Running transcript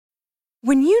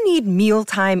When you need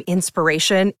mealtime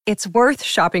inspiration, it's worth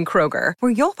shopping Kroger,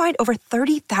 where you'll find over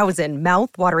 30,000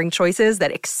 mouth-watering choices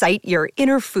that excite your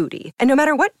inner foodie. And no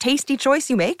matter what tasty choice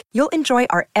you make, you'll enjoy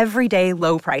our everyday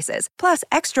low prices, plus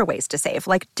extra ways to save,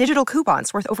 like digital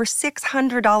coupons worth over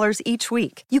 $600 each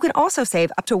week. You can also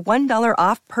save up to $1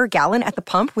 off per gallon at the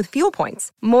pump with fuel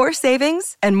points. More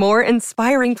savings and more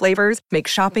inspiring flavors make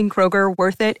shopping Kroger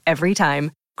worth it every time.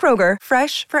 Kroger,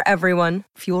 fresh for everyone.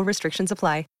 Fuel restrictions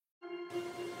apply.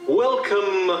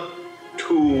 Welcome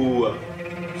to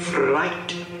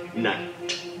Fright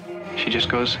Night. She just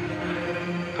goes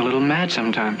a little mad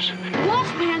sometimes.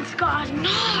 Wolfman's got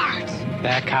nards.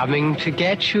 They're coming to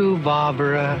get you,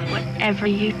 Barbara. Whatever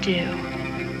you do,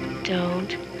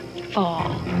 don't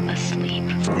fall asleep.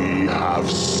 We have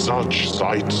such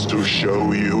sights to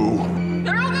show you.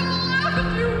 They're all gonna laugh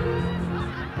at you.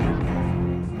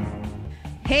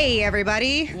 Hey,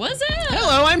 everybody. What's up?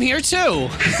 Hello, I'm here too.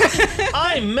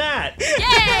 I'm Matt.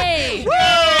 Yay! Hey,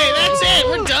 that's it.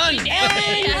 We're done.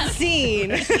 And scene.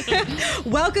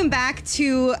 Welcome back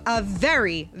to a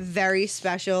very, very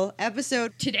special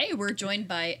episode. Today we're joined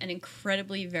by an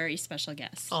incredibly very special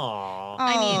guest. Aww.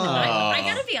 I mean, I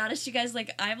gotta be honest, you guys,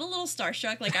 like, I'm a little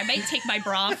starstruck. Like, I might take my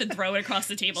bra off and throw it across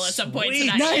the table at some point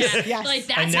Sweet. tonight. Nice. Yeah. Yes. Like,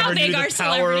 I that's never how big knew our the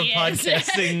power of celebrity is.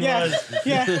 podcasting was.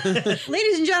 Yeah.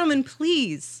 Ladies and gentlemen,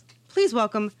 please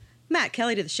welcome Matt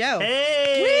Kelly to the show.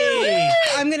 Hey!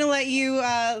 I'm going to let you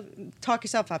talk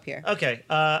yourself up here. Okay,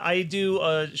 I do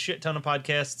a shit ton of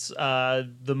podcasts.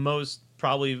 The most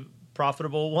probably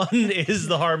profitable one is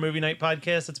the Horror Movie Night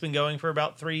podcast. It's been going for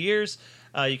about 3 years.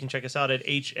 You can check us out at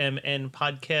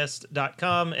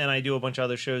hmnpodcast.com, and I do a bunch of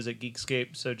other shows at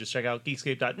Geekscape, so just check out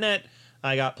geekscape.net.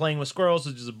 I got Playing with Squirrels,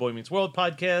 which is a Boy Meets World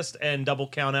podcast, and Double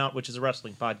Count Out, which is a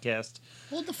wrestling podcast.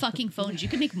 Hold the fucking phones. You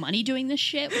can make money doing this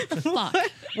shit? What the fuck?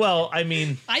 Well, I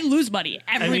mean... I lose money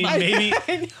every month. maybe...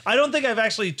 I don't think I've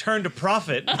actually turned a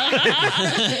profit.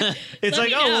 It's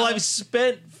like, oh, well, I've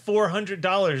spent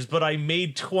 $400, but I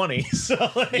made $20. So,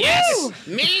 like, Yes,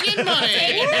 making money.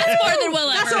 That's more than we'll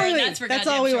That's ever all earn. we, That's for that's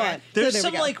goddamn all we sure. want. There's So there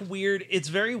some we go. like weird. It's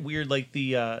very weird. Like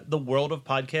the world of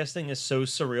podcasting is so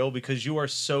surreal because you are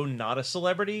so not a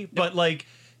celebrity, but like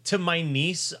to my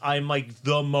niece, I'm like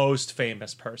the most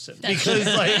famous person because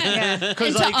like And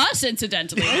because to like. us,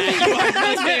 incidentally.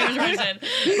 Most famous person.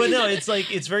 But no, it's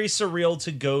like it's very surreal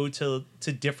to go to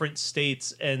different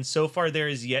states, and so far there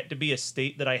is yet to be a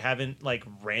state that I haven't like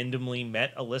randomly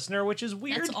met a listener, which is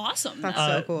weird. That's awesome. That's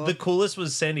so cool. The coolest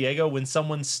was San Diego when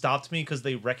someone stopped me because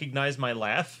they recognized my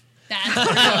laugh. That's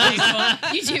really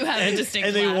cool. You do have a distinct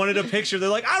And they laugh. wanted a picture. They're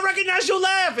like, I recognize your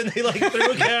laugh. And they like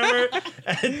threw a camera.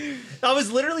 And I was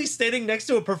literally standing next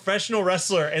to a professional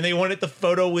wrestler and they wanted the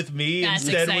photo with me That's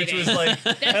instead, exciting. which was like,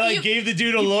 I like You- gave the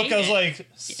dude a look. made I was it. like,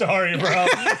 sorry, bro.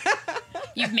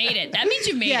 You've made it. That means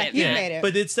you've made Yeah, it. you Matt. made it.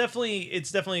 But it's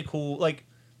definitely cool. Like,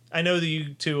 I know that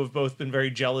you two have both been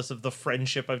very jealous of the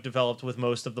friendship I've developed with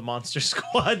most of the Monster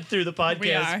Squad through the podcast.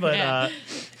 We are, but yeah.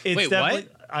 it's Wait, definitely.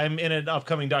 what? I'm in an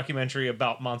upcoming documentary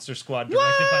about Monster Squad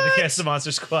directed by the cast of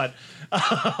Monster Squad.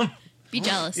 Be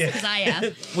jealous, because I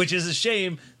am. Which is a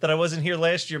shame that I wasn't here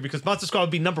last year because Monster Squad would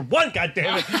be number one,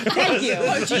 goddammit. Thank you.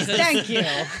 Thank you.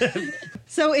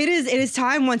 So it is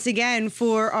time once again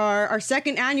for our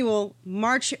second annual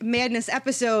March Madness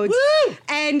episodes. Woo!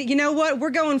 And you know what? We're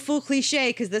going full cliche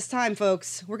because this time,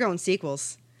 folks, we're going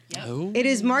sequels. Oh. It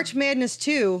is March Madness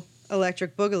 2,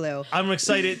 Electric Boogaloo. I'm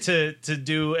excited to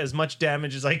do as much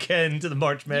damage as I can to the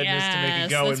March Madness to make it Yes,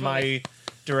 go that's in what my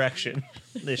direction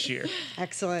this year.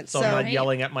 Excellent. So I'm not Right.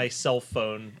 yelling at my cell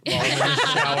phone while I'm in the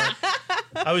shower.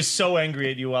 I was so angry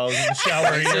at you while I was in the shower.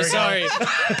 a So year ago. sorry.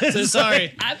 So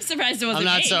sorry. I'm surprised it wasn't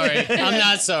I'm not me. sorry. I'm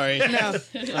not sorry. No.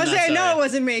 I was saying, no, it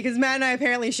wasn't me because Matt and I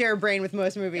apparently share a brain with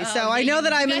most movies. Oh, so I yeah, know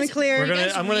that you I'm in the guys- clear. I'm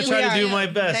gonna really try to do are. my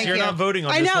best. Thank You're you. not voting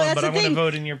on I this know, one, that's but the I'm gonna thing.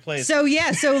 vote in your place. So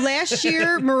last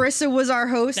year Marissa was our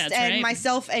host That's and right.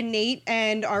 myself and Nate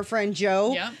and our friend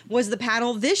Joe Yep. was the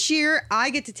panel. This year I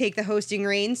get to take the hosting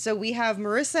reins. So we have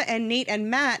Marissa and Nate and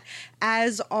Matt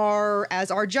as our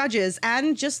judges.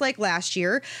 And just like last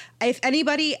year, if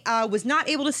anybody was not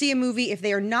able to see a movie, if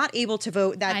they are not able to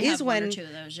vote, I have one or two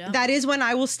of those, yeah. that is when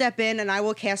I will step in and I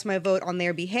will cast my vote on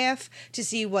their behalf to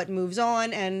see what moves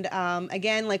on. And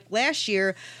again, like last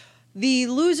year, the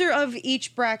loser of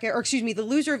each bracket, or excuse me, the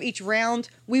loser of each round,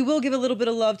 we will give a little bit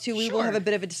of love to. We will Sure. have a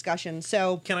bit of a discussion.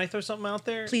 So Can I throw something out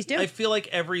there? Please do. I feel like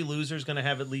every loser is going to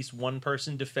have at least one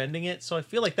person defending it, so I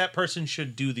feel like that person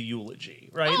should do the eulogy,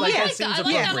 right? Oh, like I that like seems that. I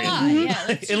like that a appropriate. lot. Yeah,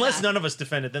 let's do Unless that. none of us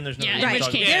defend it, then there's no Yeah, reason in to which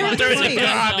talk case. about it. Yeah, There's Sweet. a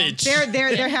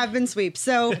garbage. there have been sweeps.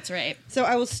 So That's right. So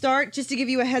I will start just to give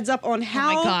you a heads up on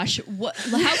how. Oh my gosh. What?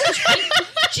 How much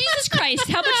Jesus Christ.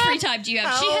 How much free time do do you have?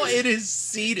 How She has. it is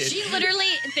seated. She literally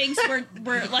thinks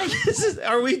we're like.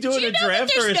 Are we doing Do you a know that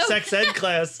draft or a there's no- sex ed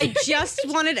class? I just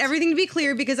wanted everything to be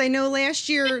clear because I know last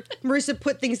year Marissa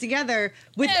put things together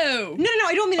with. No. No,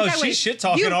 I don't mean it Oh, that way. she's shit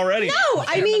talking You- already. No,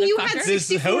 I mean you had Motherfucker. This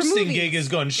 64 hosting movies. gig is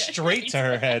going straight to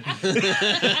her head.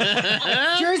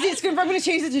 Jersey. I'm going to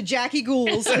change it to Jackie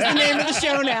Ghouls. Is the name of the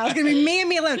show now. It's going to be me and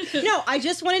me alone. No, I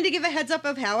just wanted to give a heads up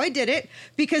of how I did it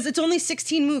because it's only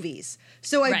 16 movies.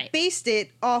 So I Right. based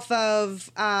it off of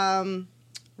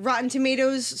Rotten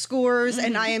Tomatoes scores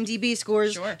and IMDb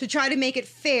scores Sure. to try to make it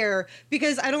fair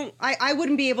because I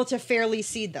wouldn't be able to fairly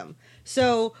seed them.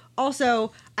 So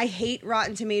also, I hate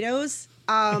Rotten Tomatoes,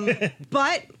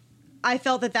 but I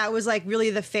felt that was like really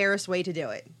the fairest way to do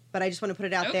it. But I just want to put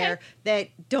it out Okay. there that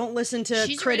don't listen to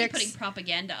She's critics. already putting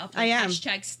propaganda up. I am.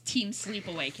 Hashtag Team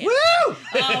Sleepaway Camp. Woo!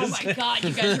 Oh my god, you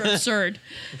guys are absurd.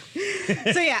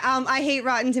 So yeah, I hate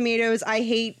Rotten Tomatoes. I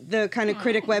hate the kind of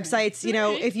critic websites. You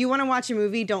know, if you want to watch a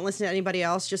movie, don't listen to anybody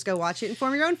else. Just go watch it and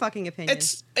form your own fucking opinion.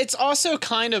 It's also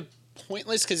kind of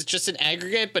pointless because it's just an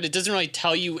aggregate, but it doesn't really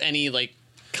tell you any like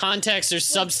context or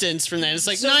substance from that. It's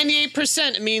like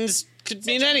 98%. It means could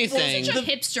mean anything. Such a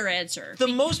hipster answer. The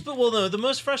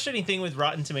most frustrating thing with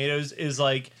Rotten Tomatoes is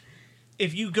like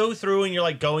if you go through and you're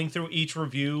like going through each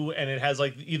review and it has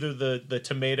like either the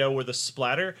tomato or the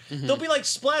splatter, there'll be like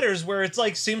splatters where it's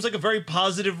like seems like a very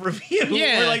positive review.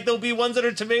 Yeah. Where like there'll be ones that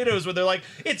are tomatoes where they're like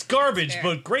it's garbage Fair.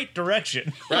 but great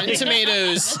direction. Rotten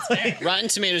Tomatoes. Rotten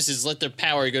Tomatoes is let their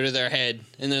power go to their head,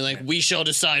 and they're like, "We shall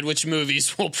decide which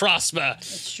movies will prosper."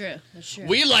 That's true. That's true.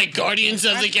 We like Guardians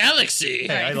of the Galaxy.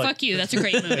 All right, I like- fuck you. That's a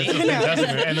great movie.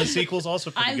 And the sequel's also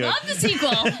pretty I good. love the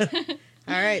sequel.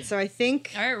 All right, so I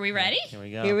think All right, are we ready? Here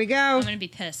we go. here we go. I'm gonna be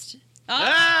pissed. Oh,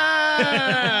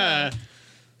 Ah!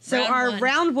 So Round our one.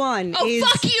 round one oh is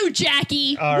fuck you,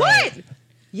 Jackie. All right. what?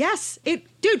 Yes,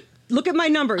 dude. Look at my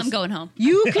numbers. I'm going home.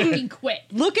 You Fucking can quit.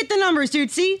 look at the numbers,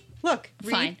 dude. See, look.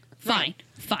 Read. Fine.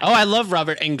 Oh, I love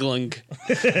Robert Englund.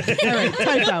 All right,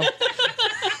 typo.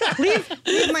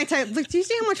 leave my type. Look, do you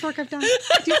see how much work I've done? Do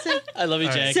you see? I love you,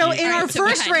 Jackie. So in All our right, so go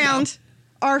first ahead, round,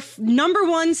 our number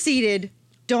one seeded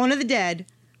Dawn of the Dead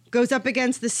goes up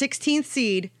against the 16th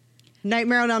seed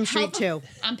Nightmare on Elm Street 2.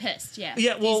 I'm pissed. Yeah.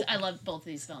 Yeah, well- I love both of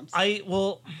these films.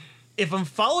 If I'm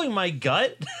following my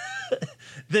gut,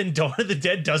 then Dawn of the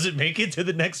Dead doesn't make it to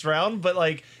the next round. But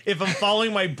like, if I'm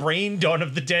following my brain, Dawn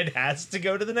of the Dead has to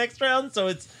go to the next round.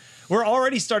 So we're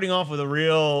already starting off with a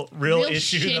real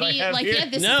issue that I shitty, have like, here. yeah,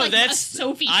 this no, is like that's a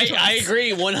Sophie I choice.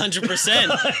 agree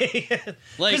 100%.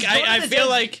 Like 'Cause Dawn I of the feel Dead's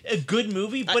like a good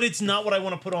movie, but it's not what I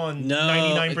want to put on No,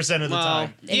 99% of the well,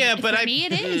 time. yeah, but for me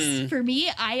it is. For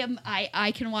me,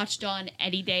 I can watch Dawn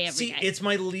any day, every See, day. it's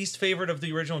my least favorite of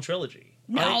the original trilogy.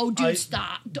 No, dude,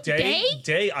 stop.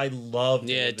 Day, I love.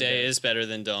 yeah, Day is better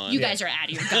than Dawn. You guys are out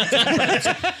of your goddamn minds.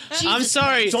 I'm Jesus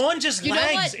sorry. Dawn just You know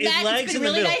lags. what, It Matt? lags It's in been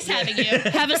really the nice middle. having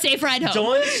you. Have a safe ride home.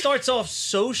 Dawn starts off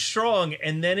so strong,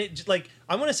 and then it like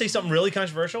I'm gonna say something really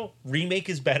controversial. Remake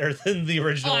is better than the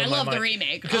original. Oh, I in my love the mind.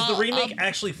 remake. because the remake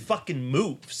actually fucking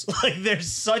moves. Like there's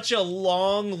such a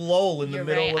long lull in the You're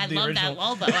middle right. of I the love original. that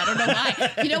lull though. I don't know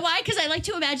why. You know why? Because I like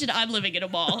to imagine I'm living in a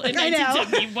mall in I know.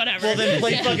 1970, whatever. Well, then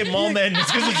play fucking Mall Men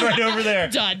because it's right over there.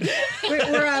 Done.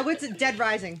 We're what's it? Dead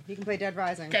Rising. You can play Dead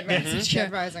Rising. Dead Rising, sure.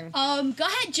 Dead Rising. Go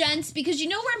ahead, gents, because you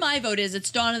know where my vote is.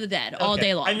 It's Dawn of the Dead all Okay.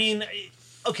 day long. I mean,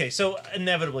 okay, so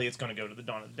inevitably it's going to go to the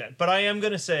Dawn of the Dead, but I am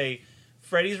going to say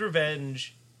Freddy's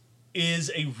Revenge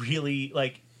is a really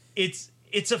like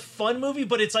it's a fun movie,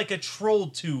 but it's like a Troll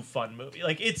 2 fun movie.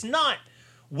 Like it's not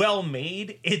well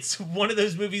made. It's one of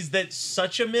those movies that's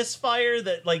such a misfire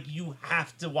that like you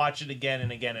have to watch it again and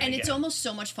again and and again. it's almost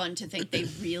so much fun to think they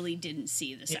really didn't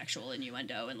see the sexual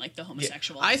innuendo and like the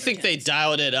homosexual. I think they undertones.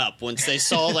 dialed it up once they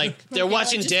saw like they're Yeah,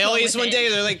 watching just go dailies with one it. day.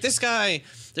 They're like, this guy,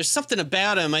 there's something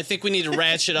about him. I think we need to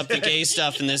ratchet up the gay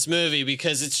stuff in this movie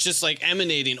because it's just like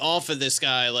emanating off of this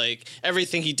guy, like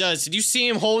everything he does. Did you see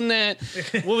him holding that?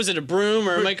 What was it, a broom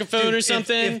or a microphone Dude, or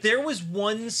something? If there was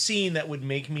one scene that would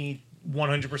make me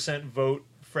 100% vote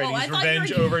Freddy's I thought you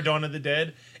Revenge were- over Dawn of the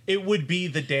Dead, it would be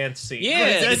the dance scene. Yeah,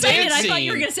 Like, the that's- dance I thought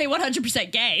you were scene. gonna say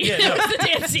 100% gay. Yeah, That no. was the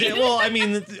dance scene. Well, I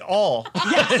mean, all.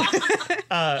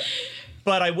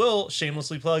 But I will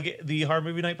shamelessly plug the Horror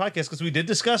Movie Night podcast because we did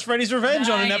discuss Freddy's Revenge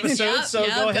on an Nice. episode. Yep, so yep,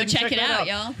 go go ahead and check check it that out,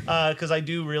 y'all. Because I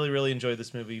do really, really enjoy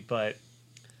this movie. But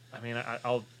I mean,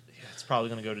 I'll. Yeah, it's probably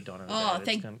going to go to Dawn of the Dead. Oh,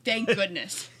 It's gonna- thank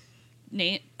goodness.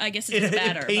 Nate, I guess it It, doesn't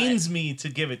matter. it pains me to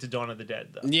give it to Dawn of the Dead,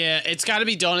 though. Yeah, it's got to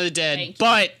be Dawn of the Dead, Thank you.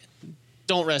 but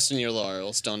don't rest in your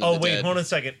laurels, Dawn of Oh, the wait, Dead. hold on a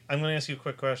second. I'm going to ask you a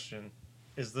quick question.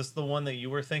 Is this the one that you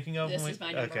were thinking of? This when is we-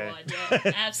 my number okay. one.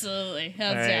 Yeah, absolutely. That's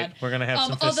All right, sad. we're gonna have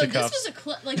some Although this fisticuffs.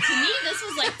 was like to me, this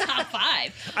was like top 5.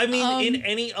 5. I mean, in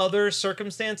any other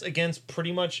circumstance, against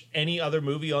pretty much any other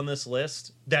movie on this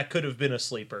list, that could have been a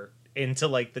sleeper into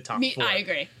like the top 4. I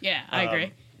agree. Yeah, I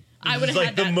agree. I would have like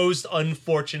had the that. most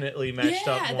unfortunately matched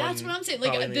up one. Yeah, that's what I'm saying.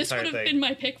 probably Like in the this would entire have thing. been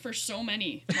my pick for so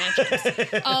many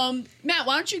matchups. Matt,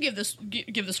 why don't you give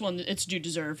this one its due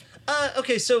deserve?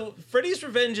 Okay, so Freddy's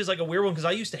Revenge is like a weird one because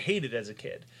I used to hate it as a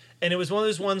kid. And it was one of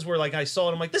those ones where like I saw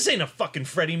it, I'm like, this ain't a fucking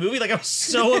Freddy movie. Like I was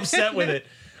so upset with it.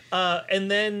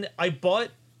 And then I bought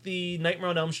the Nightmare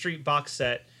on Elm Street box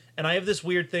set. And I have this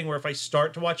weird thing where if I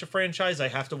start to watch a franchise, I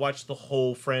have to watch the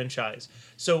whole franchise.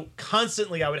 So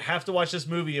constantly I would have to watch this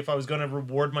movie if I was going to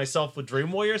reward myself with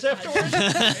Dream Warriors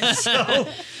afterwards. So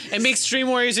It makes Dream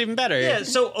Warriors even better. yeah,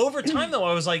 so over time though,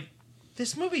 I was like,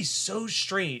 this movie's so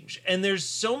strange. And there's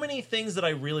so many things that I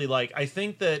really like. I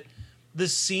think that the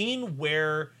scene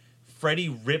where Freddy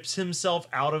rips himself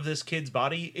out of this kid's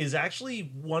body is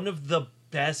actually one of the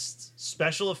best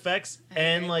special effects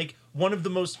and like one of the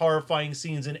most horrifying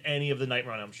scenes in any of the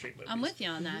Nightmare on Elm Street movies. I'm with you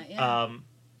on that. Yeah.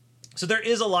 So there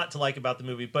is a lot to like about the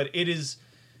movie, but it is.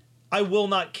 I will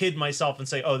not kid myself and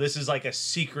say, "Oh, this is like a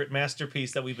secret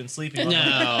masterpiece that we've been sleeping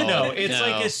on." No, it's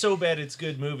like a so bad it's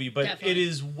good movie, but Definitely. it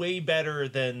is way better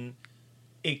than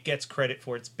it gets credit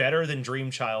for. It's better than Dream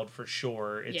Child for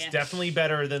sure. It's definitely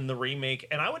better than the remake,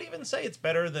 and I would even say it's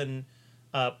better than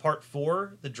Part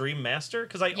 4, the Dream Master,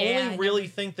 because I only really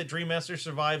think that Dream Master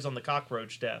survives on the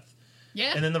cockroach death.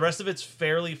 Yeah. And then the rest of it's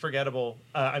fairly forgettable.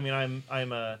 I mean,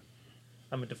 I'm a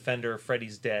defender of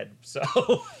Freddy's Dead, so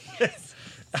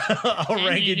I'll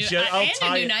rank it. I'll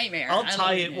tie New it. Nightmare. I'll I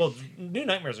tie love it. Well, New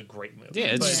Nightmare is a great movie. Yeah,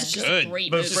 it's just good. a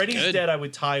great But movie. Freddy's good. Dead, I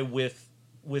would tie with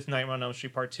Nightmare on Elm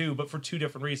Street Part 2, but for two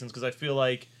different reasons. Because I feel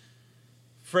like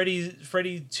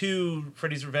Freddy 2,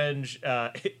 Freddy's Revenge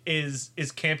is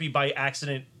campy by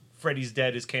accident. Freddy's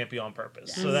Dead is campy on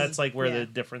purpose. So that's like where the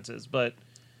difference is. But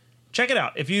check it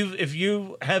out. If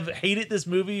you have hated this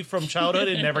movie from childhood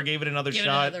and never gave it another Give it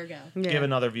shot, another go. give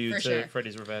another view For to sure.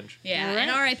 Freddy's Revenge. Yeah, All right.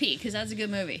 and R.I.P. because that's a good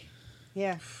movie.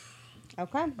 Yeah.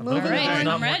 Okay. Moving Moving right, on. on.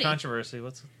 Not I'm more ready. controversy.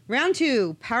 What's Round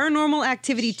 2, Paranormal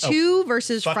Activity 2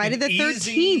 versus Friday the fucking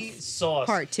easy 13th. sauce.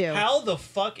 Part 2. How the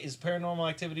fuck is Paranormal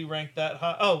Activity ranked that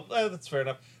high? Oh, that's fair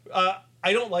enough.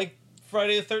 I don't like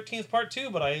Friday the 13th Part 2,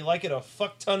 but I like it a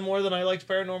fuck ton more than I liked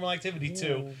Paranormal Activity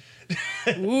 2.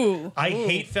 Ooh. I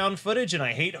hate found footage and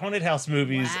I hate haunted house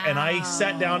movies. And I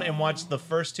sat down and watched the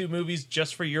first 2 movies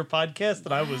just for your podcast,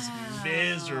 and I was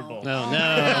miserable. No,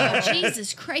 no. Oh,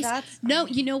 Jesus Christ. That's- No,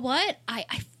 you know what? I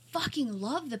fucking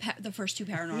love the first 2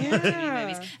 Paranormal Activity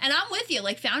movies. And I'm with you.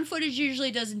 Like, found footage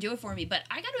usually doesn't do it for me. But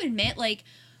I got to admit, like,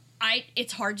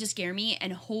 it's hard to scare me.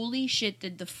 And holy shit,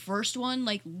 did the first one,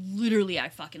 like, literally I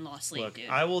fucking lost sleep, Look, dude.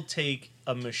 I will take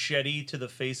a machete to the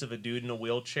face of a dude in a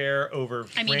wheelchair over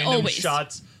mean, random always.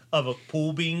 shots of a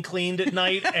pool being cleaned at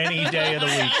night any day of the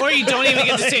week. Or you don't even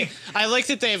get to see. I like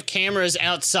that they have cameras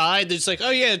outside. They're just like,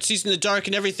 oh yeah, it's in the dark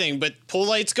and everything, but pool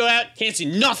lights go out, can't see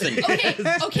nothing. Okay,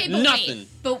 but Nothing.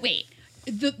 wait.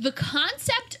 The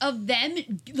concept of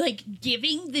them, like,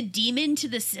 giving the demon to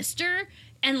the sister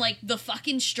and, like, the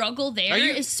fucking struggle there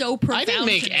is so profound. I didn't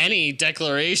make to me. any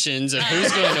declarations of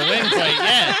who's going to win quite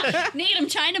yet. Nate, I'm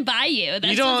trying to buy you. That's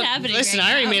You don't what's happening. listen. right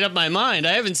I already now. made up my mind.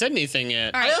 I haven't said anything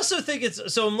yet. All right. I also think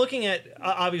it's so. I'm looking at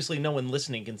obviously no one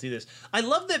listening can see this. I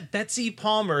love that Betsy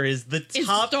Palmer is the Is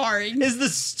top starring. is the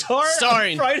star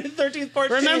Starring. of Friday the 13th Part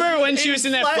 2. Remember when she was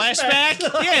in that flashback?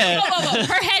 Yeah, Whoa.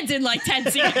 Her head's in like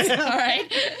 10 scenes. All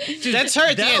right. Dude, that's her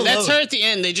at the that end. That's alone- her at the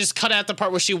end. They just cut out the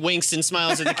part where she winks and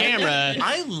smiles at the camera.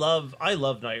 I love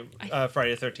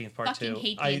Friday the 13th Part 2. Fucking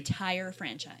hate the entire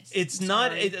franchise. It's I'm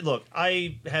not. sorry. Look,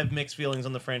 I have mixed feelings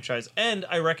on the franchise, and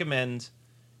I recommend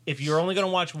if you're only going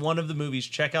to watch one of the movies,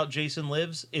 check out Jason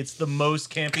Lives. It's the most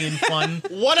campy and fun.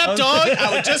 What up, dog?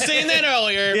 I was just saying that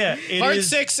earlier. Yeah, it Part is-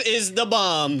 6 is the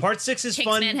bomb. Part 6 is Kicks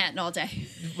fun. Manhattan all day.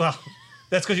 Well,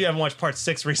 that's because you haven't watched Part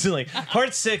 6 recently.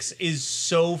 Part 6 is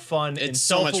so fun and It's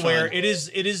so much self-aware. fun. It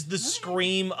is the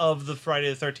Scream of the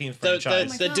Friday the 13th The,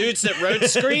 franchise. the dudes that wrote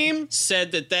Scream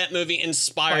said that movie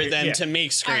inspired them Yeah. to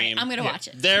make All right, Scream. I'm gonna watch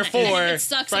it. Therefore, It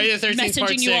sucks Friday the 13th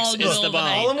Part messaging you all 6 in the is middle the of the bomb.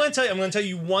 night. All I'm going to tell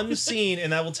you one scene,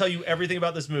 and that will tell you everything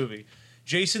about this movie.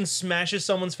 Jason smashes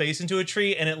someone's face into a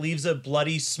tree, and it leaves a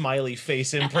bloody smiley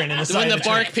face imprint in the side When the of the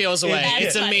bark tree. peels away, That's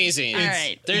it's funny. amazing. All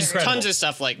right. There's incredible. tons of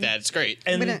stuff like that. It's great.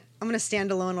 And I'm gonna stand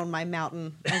alone on my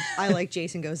mountain. I like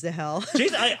Jason Goes to Hell.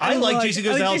 Jason, I like Jason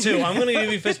Goes to Hell too. I'm going to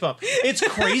give you a fist bump. It's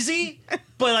crazy,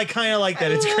 but I kind of like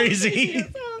that. It's crazy.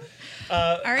 All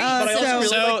right. But I also really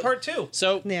So- like Part 2.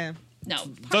 So, Yeah. No.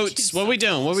 Votes. What are we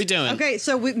doing? What are we doing? Okay,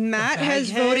 so Matt has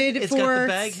Baghead? voted It's got for the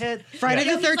Baghead. Friday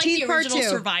Yeah. the 13th Part 2.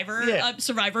 Survivor, Yeah.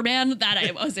 Survivor Man that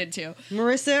I was into.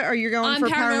 Marissa, are you going for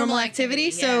Paranormal Activity? Yeah,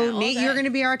 So all Nate, day. you're going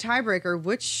to be our tiebreaker.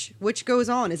 Which goes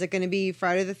on? Is it going to be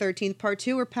Friday the 13th Part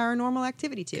 2 or Paranormal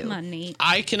Activity 2? Come on, Nate.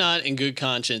 I cannot, in good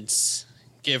conscience,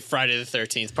 give Friday the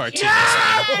 13th Part 2.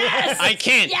 I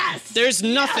can't. Yes! There's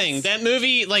nothing. That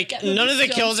movie, like, That none of the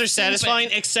movie's so kills are stupid. satisfying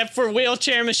except for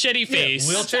wheelchair machete face.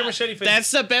 Wheelchair machete face.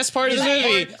 That's the best part of the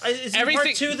movie. Is it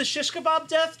part 2 the shish kebab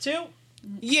death too?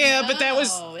 Yeah, but that was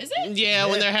Oh, is it? yeah,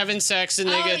 when they're having sex and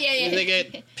they Oh, yeah. they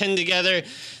get pinned together.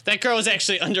 That girl was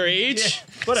actually underage,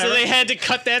 Yeah, whatever. so they had to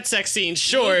cut that sex scene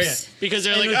short because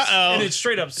they're like, And uh it's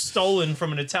straight up stolen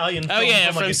from an Italian film. Oh yeah,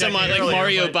 from from a some decade like earlier,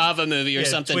 Mario but- Bava movie or yeah,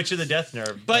 something. Twitch of the Death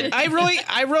Nerve. But I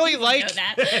really like Know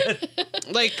that.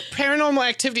 like Paranormal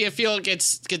Activity. I feel it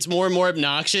gets more and more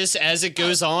obnoxious as it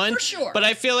goes on. for sure. But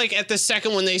I feel like at the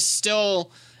second one, it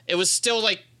was still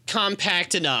like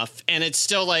compact enough, and it's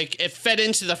still like it fed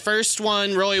into the first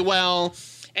one really well.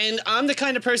 And I'm the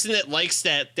kind of person that likes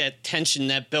that tension,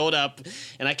 that build up,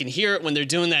 and I can hear it when they're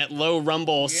doing that low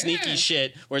rumble, sneaky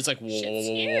shit where it's like whoa, Shit's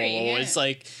scary, yeah. it's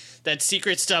like that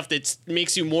secret stuff that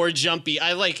makes you more jumpy.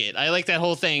 I like it. I like that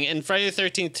whole thing. And Friday the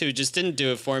 13th 2 just didn't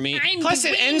do it for me. Plus,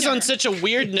 it ends on such a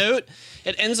weird note.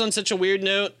 It ends on such a weird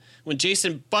note when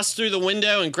Jason busts through the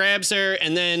window and grabs her,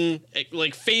 and then it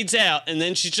like fades out, and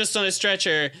then she's just on a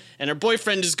stretcher, and her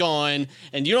boyfriend is gone,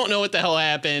 and you don't know what the hell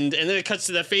happened, and then it cuts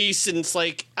to the face, and it's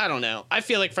like, I don't know. I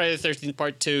feel like Friday the 13th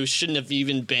Part 2 shouldn't have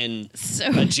even been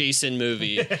a Jason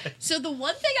movie. So the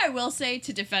one thing I will say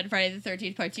to defend Friday the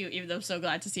 13th Part 2, even though I'm so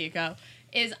glad to see it go,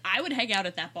 is I would hang out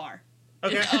at that bar.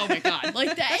 Okay. Oh my god,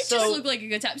 like that! It So- just looked like a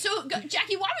good time. So,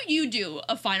 Jackie, why don't you do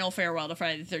a final farewell to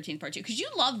Friday the 13th Part 2? Because you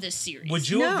love this series. Would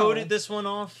you have No. voted this one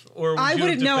off, or would I you would have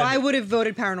have defended? I would have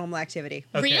voted Paranormal Activity.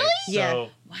 Okay, Really? Yeah. So,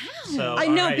 Wow. so, I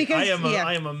know, all right, because- yeah.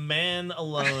 I am a man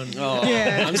alone. Oh,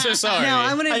 Yeah. I'm so sorry. No,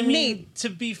 I'm gonna I mean, Nate. to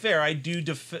be fair, I do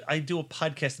a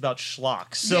podcast about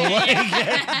schlock. So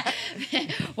like,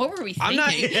 What were we thinking? I'm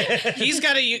not. He's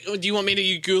got a. Do you want me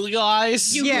to Google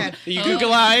eyes? Yeah. You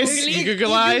Google eyes. Googly. You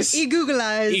Google eyes. You Google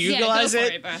eyes. You Yeah, Google go eyes for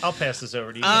it. bro. I'll pass this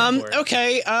over to you. Go for it.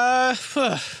 Okay.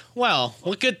 Well,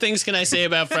 what good things can I say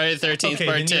about Friday the 13th Okay,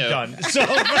 Part then 2? you're done. So,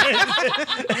 'cause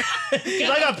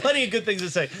I got plenty of good things to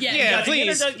say. Yeah. Yeah, You got the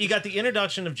please. you got the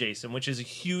introduction of Jason, which is a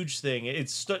huge thing.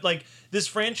 It's like this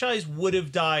franchise would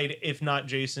have died if not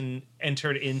Jason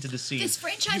entered into the scene. This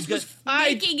franchise You've got-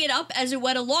 was making it up as it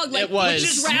went along. Like, It was. Was he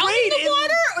Which is drowned great, in the and-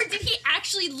 water, or did he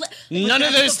actually? None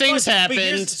of those things But happened.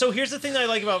 here's the thing that I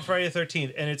like about Friday the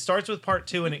 13th, and it starts with Part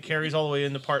 2 and it carries all the way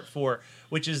into Part 4,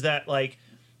 which is that like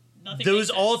Nothing those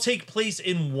makes all sense. take place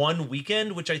in one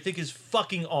weekend, which I think is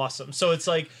fucking awesome. So it's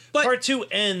like But- Part 2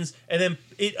 ends, and then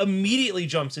it immediately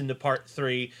jumps into Part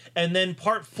 3, and then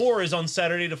Part 4 is on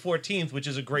Saturday the 14th, which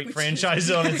is a great franchise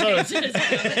on its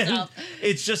own.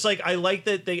 It's just like I like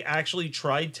that they actually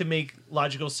tried to make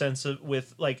logical sense of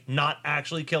with like not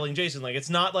actually killing Jason. Like it's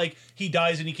not like he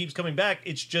dies and he keeps coming back.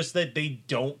 It's just that they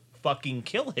don't fucking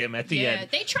kill him at the Yeah, end.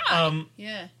 they tried.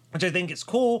 Yeah. Which I think is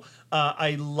cool.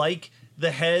 I like the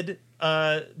head,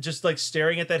 just like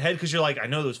staring at that head because you're like, I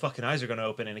know those fucking eyes are going to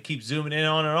open, and it keeps zooming in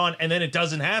on, and then it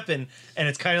doesn't happen, and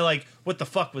it's kind of like, what the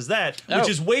fuck was that? Oh. Which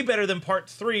is way better than Part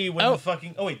 3 when Oh. the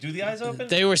fucking do the eyes open?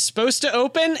 They were supposed to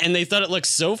open, and they thought it looked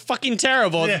so fucking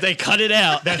terrible Yeah. that they cut it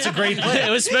out. That's a great plan.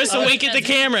 It was supposed to wink at the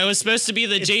camera. It was supposed to be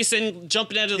the Jason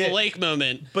jumping out of the Yeah. lake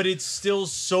moment. But it's still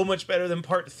so much better than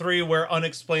Part 3, where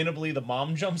unexplainably the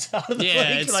mom jumps out of the Yeah,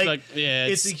 lake. it's Like, like- yeah,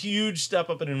 it's a it's- huge step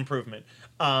up and an improvement.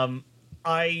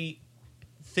 I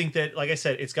think that, like I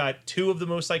said, it's got two of the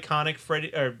most iconic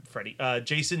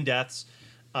Jason deaths,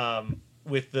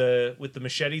 with the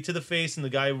machete to the face and the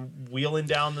guy wheeling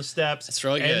down the steps. It's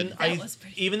really And good. That was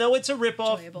pretty even though it's a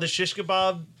ripoff, enjoyable. the shish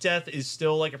kebab death is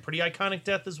still like a pretty iconic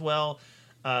death as well.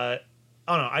 I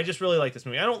don't know. I just really like this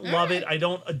movie. I don't love it. I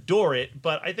don't adore it,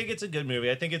 but I think it's a good movie.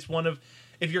 I think it's one of,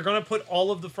 if you're going to put all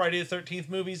of the Friday the 13th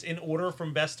movies in order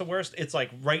from best to worst, it's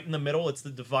like right in the middle. It's the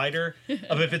divider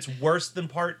of if it's worse than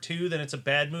Part 2, then it's a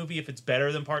bad movie. If it's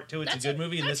better than Part 2, it's That's a good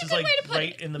movie. And that's this a is good like way to put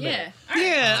right it. in the Yeah. middle. All right.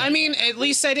 Yeah, I mean, at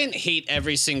least I didn't hate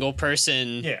every single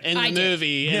person Yeah. in the I did.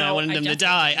 movie, and I No, wanted I them to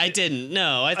definitely die. I didn't.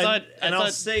 No, I thought. And I I'll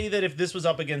thought. say that if this was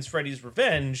up against Freddy's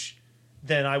Revenge,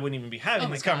 then I wouldn't even be having Oh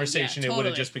my this God, conversation. yeah, It would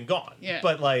have totally. just been gone. Yeah.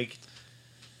 But like,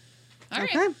 All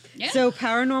right. Okay. Yeah. So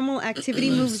Paranormal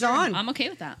Activity moves on. I'm okay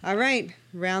with that. All right.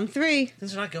 Round 3.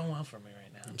 things are not going well for me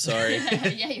right now. sorry.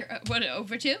 Yeah, you're what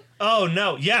over 2? Oh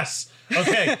no! Yes.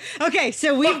 Okay. Okay,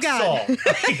 so we've Fuck got Saw.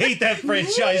 I hate that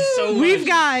franchise so much. we've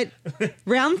got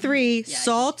round 3, Yeah.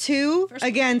 Saw 2 First one.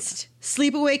 against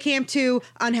Sleepaway Camp 2,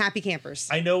 Unhappy Campers.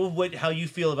 I know how you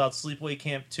feel about Sleepaway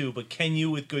Camp 2, but can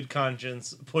you, with good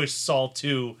conscience, push Saw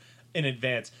 2 in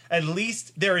advance? At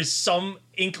least there is some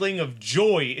inkling of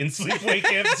joy in Sleepaway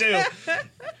Camp 2.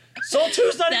 Saw 2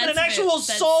 is not even an That's actual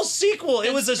fair. Saw sequel.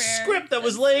 It was a that's fair. script that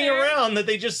was That's laying fair. around that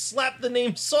they just slapped the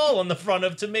name Saul on the front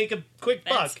of to make a quick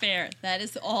That's buck. fair. That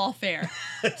is all fair.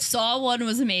 Saw 1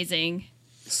 was amazing.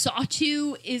 Saw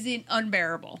 2 isn't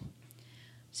unbearable.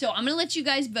 So I'm going to let you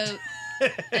guys vote,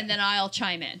 and then I'll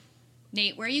chime in.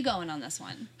 Nate, where are you going on this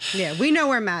one? Yeah, we know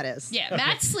where Matt is. Yeah,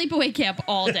 Matt's sleepaway camp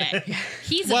all day.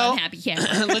 He's an Well, unhappy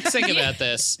camper. Let's think about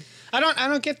this. I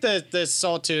don't get the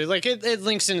Saw 2. Like it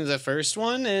links into the first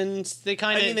one, and they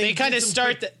kind of did some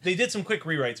start. quick- they did some quick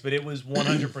rewrites, but it was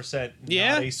 100%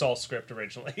 Yeah? not a Saul script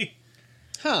originally.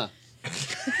 Huh.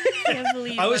 Can't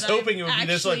believe I was what I'm hoping it would be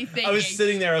this one. actually I was thinking.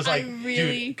 sitting there. I was I like,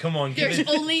 really- dude, come on, give There's it.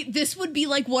 only this would be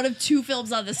like one of 2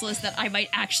 films on this list that I might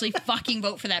actually fucking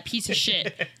vote for that piece of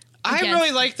shit. I Against-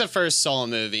 really like the first Saw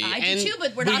movie. I and do too,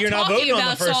 but we're But not you're not talking voting on the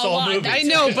about first Saw Saw 1. movie. I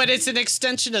know, but it's an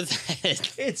extension of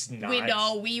that. It's not. We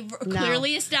know we've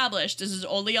clearly established this is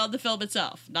only on the film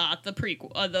itself, not the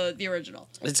prequel, the original.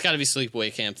 It's got to be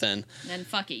Sleepaway Camp then. And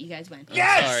fuck it, you guys win.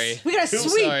 Yes! Sorry. We got a I'm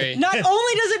sweep. sorry. Not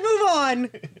only does it move on,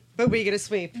 but we get a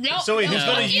sweep. No, So wait, no, who's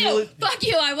gonna fuck you. eul- Fuck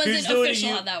you. I wasn't Who's doing, official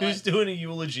on that one. who's doing a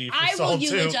eulogy for I Saul will 2?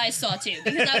 eulogize Saw 2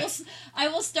 because I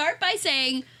will start by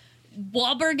saying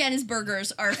Wahlberg and his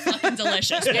burgers are fucking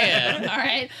delicious. Yeah. All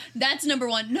right. That's number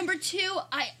 1. Number 2,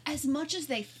 as much as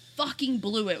they fucking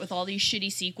blew it with all these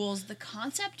shitty sequels, the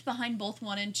concept behind both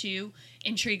 1 and 2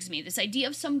 intrigues me. This idea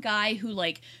of some guy who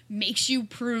like makes you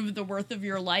prove the worth of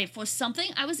your life was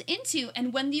something I was into,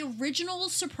 and when the original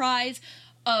surprise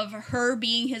of her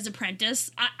being his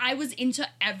apprentice, I was into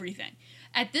everything.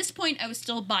 At this point, I was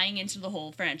still buying into the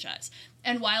whole franchise.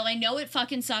 And while I know it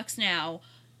fucking sucks now,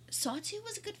 Saw 2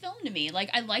 was a good film to me. Like,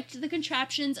 I liked the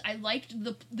contraptions. I liked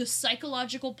the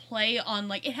psychological play on,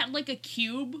 like, it had, like, a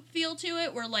cube feel to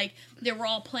it where, like, they were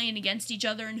all playing against each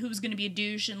other and who was going to be a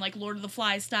douche and, like, Lord of the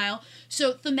Flies style.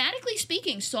 So, thematically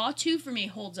speaking, Saw 2 for me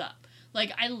holds up.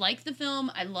 Like, I liked the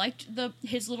film. I liked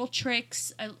his little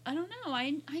tricks. I don't know.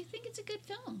 I think it's a good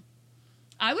film.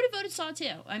 I would have voted Saw 2.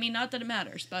 I mean, not that it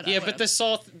matters, but I Yeah, would've. but the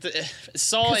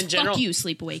Saw in general. Fuck you,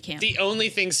 Sleepaway Camp. The only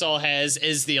thing Saw has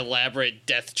is the elaborate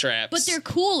death traps. But they're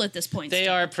cool at this point. They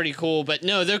still. are pretty cool, but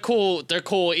no, they're cool. They're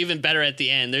cool even better at the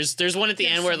end. There's one at the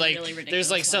There's end where some like really ridiculous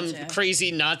there's like some ones, yeah.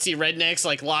 crazy Nazi rednecks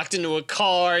like locked into a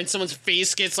car and someone's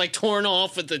face gets like torn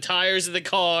off with the tires of the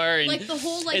car and Like the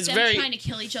whole like it's them very trying to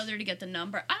kill each other to get the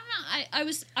number. I don't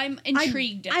know. I'm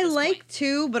intrigued. I at this like point.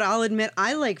 2, but I'll admit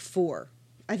I like 4.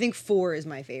 I think 4 is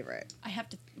my favorite. I have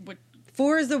to. What?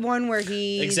 4 is the one where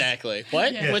he exactly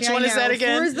what? Yeah. Which Yeah, one I is that know.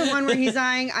 again? 4 is the one where he's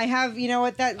dying. I have, you know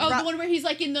what that? Oh, the one where he's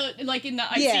like in the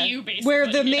ICU, basically. where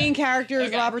the Yeah. main character is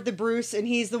Okay. Robert the Bruce, and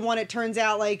he's the one. It turns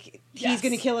out like he's Yes.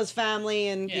 going to kill his family,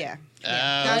 and Yeah.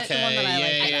 that's the one that I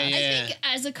like. I think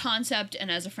as a concept and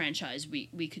as a franchise, we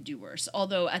could do worse.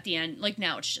 Although at the end, like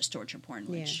now, it's just torture porn.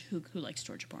 Which who likes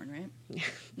torture porn, right?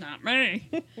 Not me.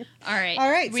 All right. All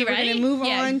right, so we we're ready? gonna move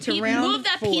on to round Move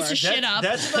that 4. piece of shit up.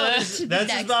 That's about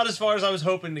Next. about as far as I was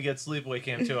hoping to get Sleepaway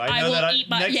Camp 2. I I know will that eat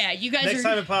my- next, yeah, you guys next are-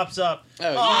 time it pops up.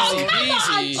 Oh,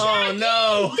 come easy. Oh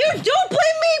no! Dude, don't blame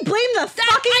me. Blame the fucking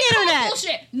I call internet.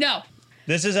 bullshit. No.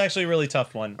 This is actually a really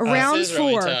tough one. Round This is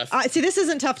really 4. tough. See, this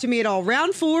isn't tough to me at all.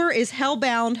 Round 4 is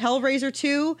Hellbound, Hellraiser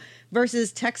 2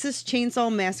 versus Texas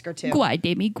Chainsaw Massacre 2. Guai,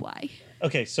 Demi, guai.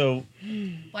 Okay, so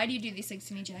Why do you do these things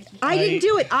to me, Jackie? I didn't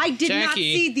do it. I did not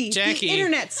Jackie, see these. Jackie, The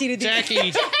internet seeded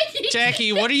these.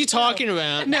 Jackie, what are you talking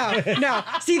about? No.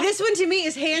 See, this one to me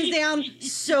is hands down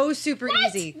so super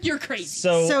easy. You're crazy.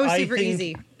 So I super think-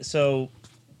 easy. So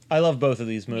I love both of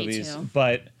these movies, too.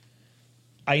 but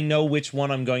I know which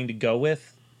one I'm going to go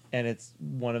with, and it's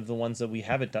one of the ones that we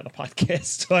haven't done a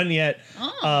podcast on yet.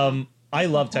 Oh. I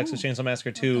love Texas Chainsaw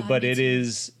Massacre 2, God, but me it too.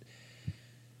 is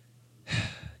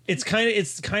it's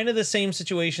kind of the same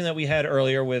situation that we had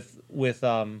earlier with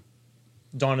Dawn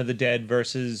of the Dead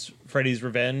versus Freddy's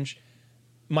Revenge.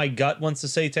 My gut wants to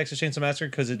say Texas Chainsaw Massacre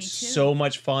because it's Me too. so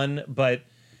much fun, but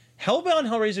Hellbound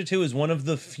Hellraiser 2 is one of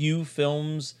the few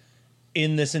films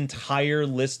in this entire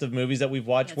list of movies that we've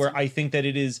watched That's where it. I think that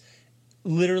it is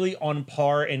literally on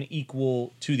par and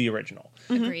equal to the original.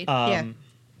 Agreed. Yeah.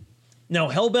 Now,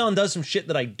 Hellbound does some shit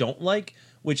that I don't like,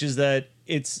 which is that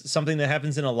it's something that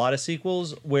happens in a lot of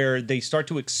sequels where they start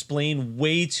to explain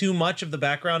way too much of the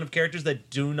background of characters that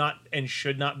do not and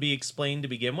should not be explained to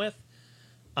begin with.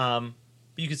 But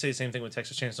you could say the same thing with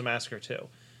Texas Chainsaw Massacre 2.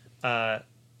 I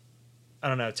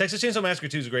don't know. Texas Chainsaw Massacre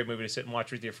 2 is a great movie to sit and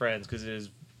watch with your friends because it is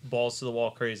balls to the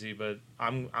wall crazy. But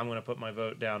I'm going to put my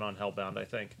vote down on Hellbound, I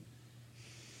think.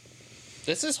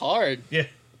 This is hard. Yeah.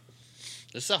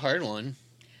 This is a hard one.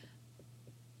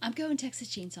 I'm going Texas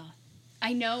Chainsaw.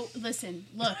 I know. Listen,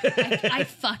 look, I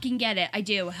fucking get it. I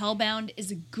do. Hellbound is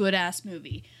a good ass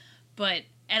movie, and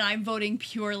I'm voting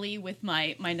purely with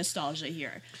my nostalgia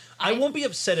here. I won't be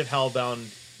upset if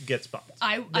Hellbound gets bumped.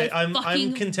 I'm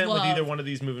content with either one of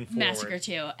these moving forward. Massacre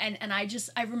 2, and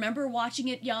I remember watching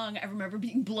it young. I remember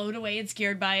being blown away and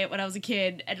scared by it when I was a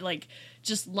kid, and like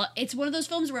it's one of those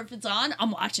films where if it's on,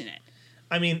 I'm watching it.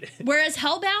 I mean, whereas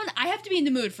Hellbound, I have to be in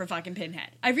the mood for fucking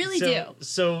Pinhead. I really do.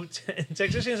 So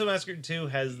Texas Chainsaw Massacre 2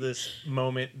 has this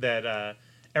moment that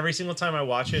every single time I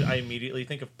watch it, I immediately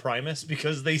think of Primus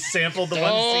because they sampled the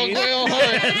one scene.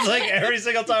 It's like every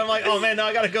single time I'm like, oh man, now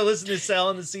I gotta go listen to Cell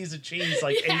and the Seas of Cheese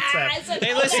like ASAP.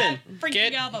 Hey, listen,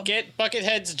 album. get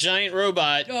Buckethead's Giant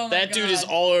Robot. Oh that dude God. is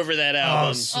all over that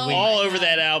album. sweet. All over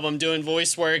that album, doing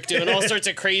voice work, doing all sorts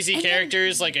of crazy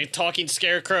characters, like a talking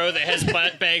scarecrow that has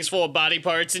bags full of body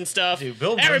parts and stuff. Dude,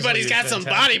 Bill Everybody's Moseley got is some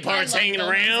fantastic. body parts I love hanging Bill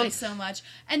around. Moseley so much.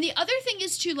 And the other thing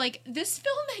is too, like, this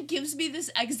film gives me this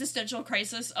existential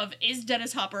crisis of, is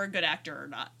Dennis Hopper a good actor or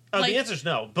not? The answer's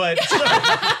no, but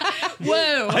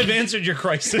whoa, I've answered your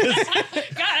crisis. God,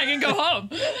 I can go home.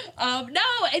 No,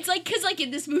 it's like, because like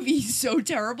in this movie he's so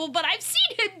terrible, but I've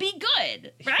seen him be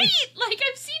good, right? Like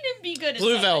I've seen him be good.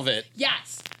 Blue Velvet.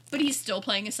 Yes, but he's still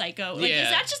playing a psycho. Like, Yeah. is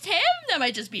that just him? That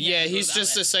might just be him. Yeah, in Blue he's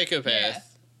just a Velvet. psychopath.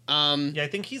 Yeah, I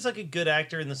think he's like a good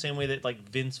actor in the same way that like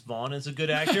Vince Vaughn is a good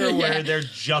actor, where they're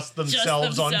just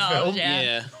themselves on film.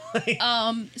 Yeah.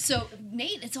 Yeah. So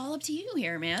Nate, it's all up to you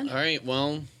here, man. All right,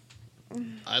 well,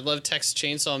 I love Texas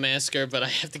Chainsaw Massacre, but I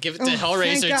have to give it to Thank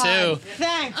Hellraiser God. too.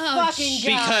 Thank Oh, fucking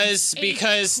God.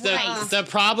 Because the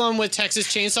problem with Texas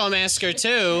Chainsaw Massacre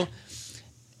 2,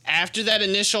 after that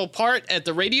initial part at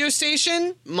the radio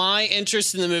station, my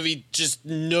interest in the movie just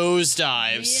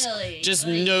nosedives. Really? Just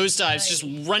Like, nosedives. Just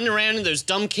running around in those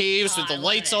dumb caves with the I love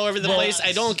lights it. all over the place.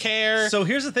 I don't care. So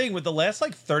here's the thing with the last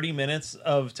like 30 minutes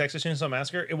of Texas Chainsaw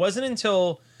Massacre, it wasn't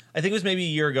until I think it was maybe a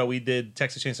year ago we did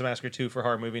Texas Chainsaw Massacre 2 for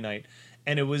Horror Movie Night,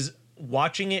 and it was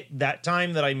watching it that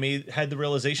time that I had the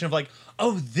realization of like,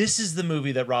 oh, this is the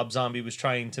movie that Rob Zombie was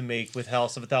trying to make with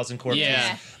House of a Thousand Corpses.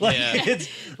 Yeah. Like Yeah. it's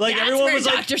like That's everyone where was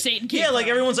like, Dr. Satan came yeah, like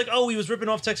from. everyone's like, oh, he was ripping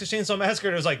off Texas Chainsaw Massacre,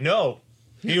 and it was like, no,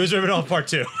 he was ripping off part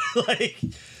 2. Like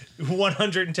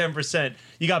 110%.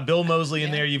 You got Bill Moseley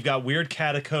in there. You've got weird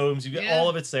catacombs. You got all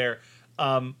of it's there.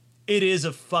 It is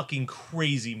a fucking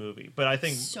crazy movie, but I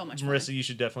think So much Marissa, fun. you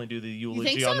should definitely do the You eulogy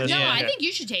think so? on this. No, Yeah. I think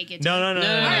you should take it. No.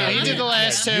 No, you did the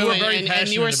last two, You were very and you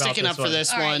passionate were about sticking this up for one.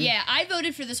 this All right, one. yeah, I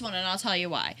voted for this one, and I'll tell you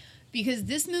why. Because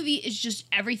this movie is just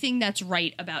everything that's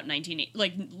right about mid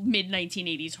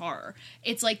 1980s horror.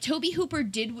 It's like Tobe Hooper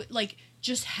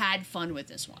just had fun with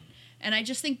this one. And I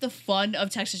just think the fun of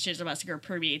Texas Chainsaw Massacre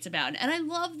permeates about it. And I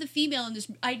love the female in this.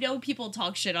 I know people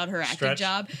talk shit on her acting Stretch.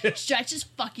 job. Stretch is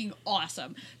fucking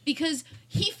awesome because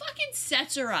he fucking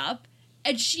sets her up.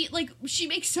 And she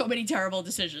makes so many terrible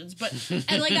decisions, and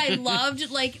I loved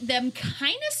like them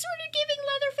kind of sort of giving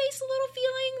Leatherface a little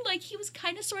feeling like he was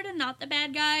kind of sort of not the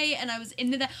bad guy, and I was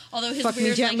into that. Although his Fuck me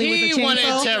weird gently like, with a He wanted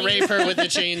chainsaw. to rape her with the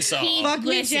chainsaw. Fuck me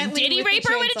listen, gently did he with rape the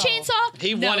her with a chainsaw. chainsaw?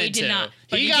 He no, wanted he did to. not.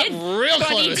 But He got did. real but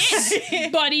close. He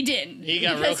did. But he didn't. He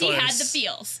got real because he had close. the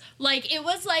feels. Like it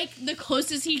was like the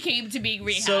closest he came to being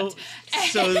rehabbed.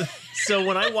 So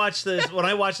when I watched this for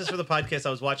the podcast, I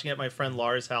was watching at my friend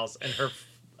Laura's house, and her.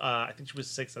 I think she was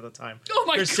 6 at the time. Oh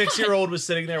my Her God. 6-year-old was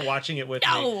sitting there watching it with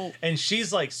No. me, and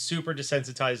she's like super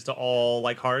desensitized to all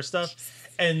like horror stuff.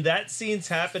 And that scene's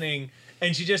happening,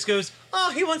 and she just goes,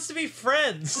 "Oh, he wants to be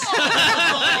friends."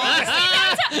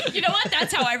 You know what?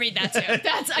 That's how I read that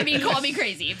too. Call me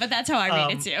crazy, but that's how I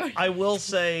read it too. I will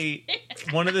say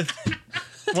one of the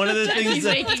things He's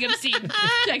that making obscene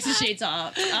Texas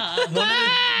Chainsaw.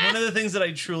 one of the things that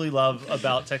I truly love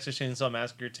about Texas Chainsaw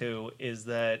Massacre 2 is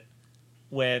that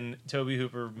when Tobe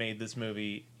Hooper made this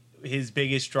movie, his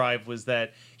biggest drive was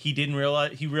that he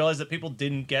realized that people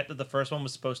didn't get that the first one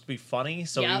was supposed to be funny,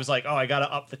 so he Yep. was like, "Oh, I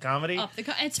gotta up the comedy."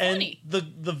 It's and funny. the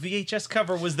VHS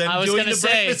cover was them I was doing gonna the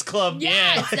say, Breakfast Club.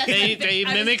 Yes, that's They I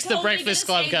was mimics the totally Breakfast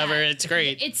gonna Club say cover. that. It's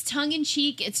great. It's tongue in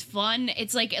cheek. It's fun.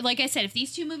 It's like I said, if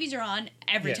these two movies are on,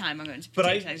 every Yeah. time I'm going to. But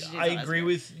take Texas Chainsaw I agree Massacre.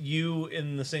 with you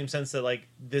in the same sense that like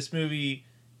this movie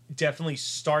definitely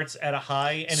starts at a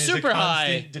high and Super is a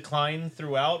constant high. decline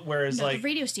throughout. Whereas No, like the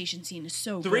radio station scene is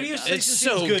so the good. radio though. station It's scene's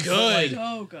so good. but, like, good.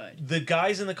 So good. the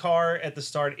guys in the car at the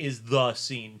start is the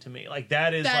scene to me. Like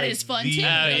that is That like is fun the- too.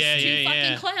 Oh, Those yeah, two yeah, fucking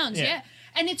yeah. clowns, Yeah. yeah.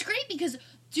 And it's great because,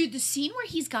 dude, the scene where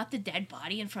he's got the dead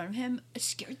body in front of him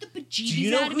scared the bejeebies Do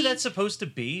you know out of who me. that's supposed to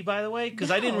be, by the way?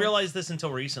 Because I didn't No. realize this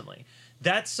until recently.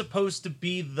 That's supposed to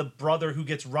be the brother who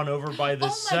gets run over by the Oh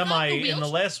my God, semi the in the wheelchair-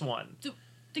 last one.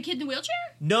 The kid in the wheelchair?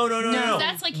 No.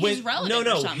 That's like his relative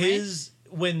No, or something, right? his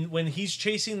when he's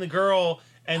chasing the girl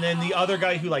and then the other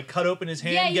guy who like cut open his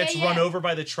hand Yeah, yeah, gets run yeah. over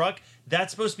by the truck.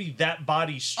 That's supposed to be that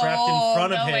body strapped Oh, in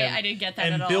front of no him. way, I didn't get that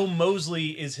and at all. Bill Moseley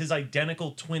is his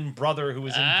identical twin brother who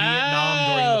was in Vietnam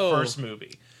during Oh. the first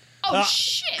movie. Oh,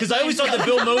 shit. Because I always thought that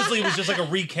Bill Moseley was just like a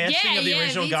recasting Yeah, of the yeah,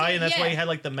 original me guy, too, and that's why yeah. he had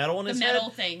like the medal in The his medal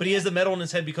head. thing, But he yeah. has the medal in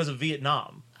his head because of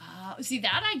Vietnam. See,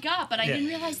 that I got, but I Yeah. didn't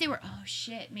realize they were. Oh,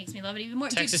 shit. Makes me love it even more.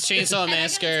 Texas Dude, Chainsaw and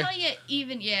Massacre. I gotta tell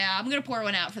you, I'm going to pour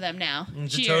one out for them now.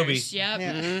 It's a Cheers. Toby. Yep.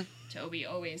 Yeah. Toby,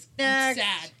 always. Next.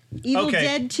 Sad. Evil Okay.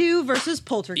 Dead 2 versus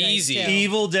Poltergeist. Easy. 2.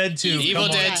 Evil Dead 2. Evil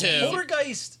come Dead on.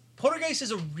 2. Poltergeist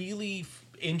is a really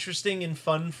interesting and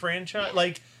fun franchise,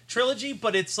 like trilogy,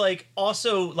 but it's like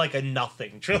also like a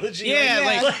nothing trilogy.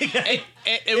 Yeah, like, it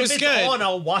if was it's good. on,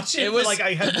 I'll watch it. It But was- like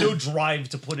I had no drive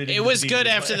to put it. It in was the good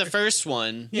DVD after player. the first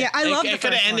one. Yeah, I love the It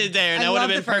could first have one. ended there, and I I would have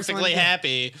love been the first one, perfectly too.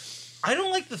 happy. I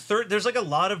don't like the third. There's like a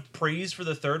lot of praise for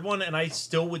the third one, and I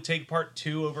still would take part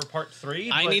 2 over part 3.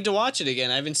 I but need to watch it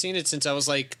again. I haven't seen it since I was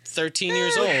like 13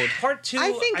 years old. Part 2.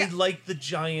 I think- I like the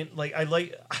giant. Like I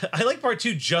like part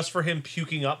 2 just for him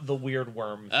puking up the weird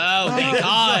worm. Oh my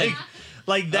god.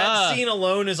 Like that scene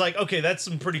alone is like, okay, that's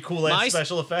some pretty cool My-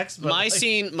 special effects. But My like,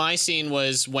 scene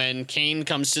was when Kane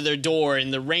comes to their door in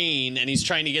the rain and he's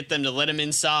trying to get them to let him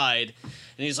inside.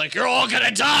 And he's like, "You're all gonna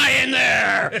die in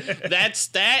there."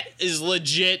 that is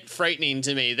legit frightening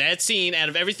to me. That scene, out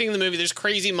of everything in the movie, there's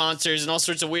crazy monsters and all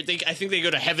sorts of weird things. I think they go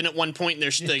to heaven at one point and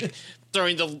they're like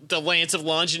throwing the lance of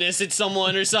Longinus at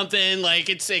someone or something. Like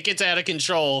it gets out of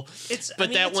control. it's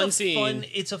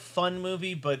a fun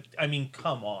movie, but I mean,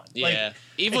 come on. Yeah. Like,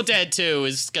 Evil Dead 2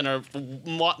 is gonna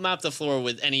mop the floor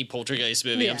with any Poltergeist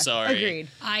movie. Yeah, I'm sorry. Agreed.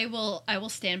 I will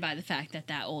stand by the fact that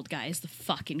old guy is the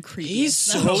fucking creepiest. He's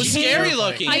so scary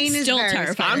looking. I'm Kane is still very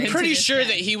terrified. scary. of I'm him pretty to this sure day.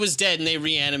 that he was dead and they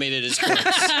reanimated his corpse.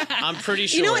 I'm pretty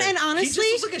sure. You know what? And he honestly,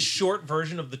 just looks like a short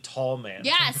version of the Tall Man.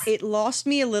 Yes. it lost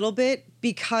me a little bit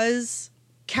because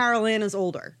Carol Ann is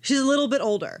older. She's a little bit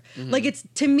older. Like it's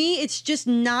to me, it's just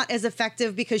not as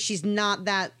effective because she's not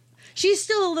that. She's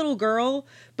still a little girl,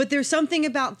 but there's something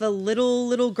about the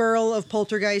little girl of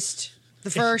Poltergeist. The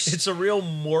first. It's a real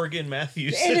Morgan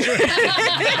Matthews.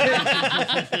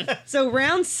 So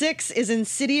round 6 is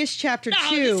Insidious Chapter No,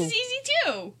 2 this is easy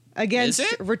too. against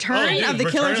Is it? Return dude, of the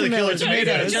Return Killer of the Killer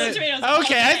Tomatoes. Tomatoes.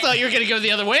 Okay, I thought you were gonna go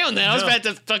the other way on that. I was about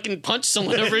to fucking punch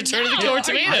someone over Return of the Killer are you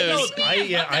Tomatoes.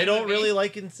 I don't really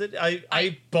like Insidious.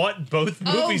 I bought both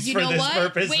movies you for know this what?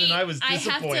 purpose, Wait, and I was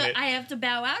disappointed. I have to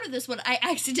bow out of this one. I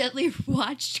accidentally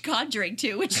watched Conjuring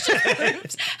 2, which just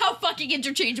proves how fucking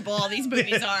interchangeable all these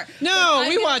movies are. No, But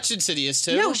we I'm- watched Insidious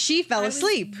too. No, she fell I was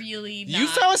asleep. Really, You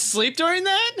not- fell asleep during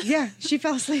that? Yeah, she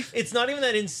fell asleep. It's not even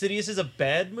that Insidious is a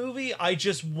bad movie. I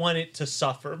just want it to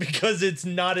suffer because it's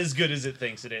not as good as it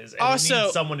thinks it is. And Also- it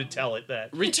needs someone to tell it that.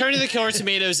 Return of the Killer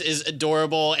Tomatoes is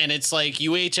adorable, and it's like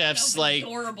UHF's like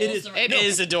Adorable it is- the it right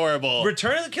is adorable.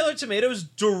 Return of the Killer Tomatoes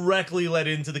directly led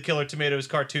into the Killer Tomatoes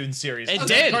cartoon series. It That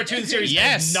did. cartoon series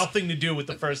Yes. had nothing to do with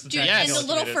the first Dude, Attack Yes. and of the Killer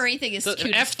little Tomatoes. furry thing is The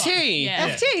cute as fuck. FT. Yeah.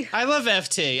 FT. I love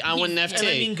FT. I want an And I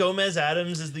mean, FT. Gomez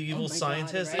Adams is the evil my God,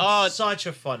 scientist. right? It's such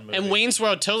a fun movie. And Wayne's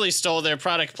World totally stole their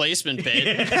product placement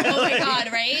bit. Oh my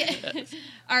god, right?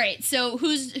 All right, so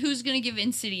who's gonna give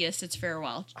Insidious its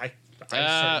farewell? I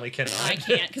certainly cannot. I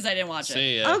can't because I didn't watch it.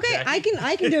 See ya. Okay, I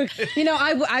can do it. You know,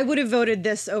 I would have voted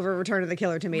this over Return of the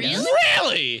Killer Tomatoes.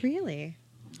 Really? Really?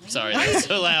 Sorry, that's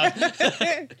so loud.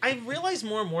 I realize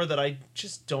more and more that I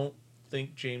just don't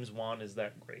think James Wan is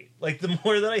that great. Like the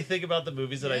more that I think about the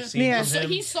movies that I've seen Yeah. from So him,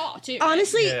 he saw too. right?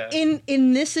 Honestly, Yeah.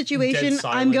 in this situation, Dead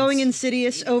I'm going silence.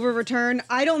 Insidious over Return.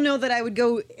 I don't know that I would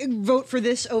go vote for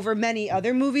this over many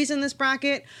other movies in this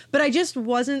bracket, but I just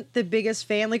wasn't the biggest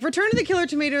fan. Like Return of the Killer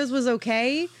Tomatoes was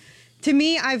okay. To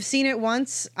me, I've seen it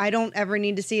once. I don't ever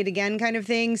need to see it again kind of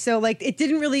thing. So like it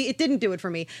didn't do it for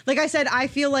me. Like I said, I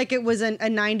feel like it was a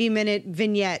 90-minute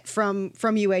vignette from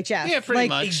UHF. Yeah, pretty like,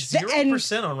 much.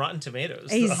 0% on Rotten Tomatoes.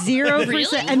 A though. 0%. Really?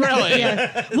 And Really?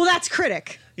 yeah. Well, that's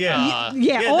critic. Yeah.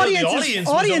 Yeah, no, the audience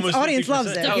was audience loves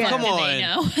 50%. it. Oh, yeah. come How on. do they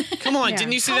know? Come on, Yeah.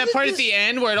 didn't you see How that did part this- at the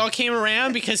end where it all came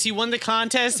around because he won the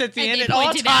contest at the And end? they It all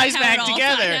pointed out ties how back it all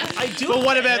together. tied up. I do But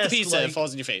what have to about the ask, pizza? like, It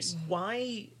falls in your face.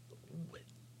 Why?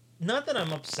 not that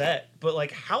I'm upset, but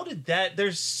like, how did that?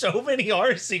 There's so many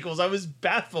horror sequels. I was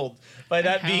baffled by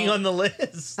that being on the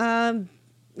list.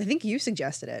 I think you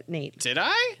suggested it, Nate. Did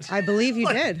I? I believe you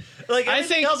did. Like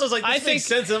everything else, I was like, this makes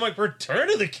sense. And I'm like, Return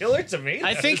of the Killer Tomatoes.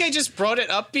 I think I just brought it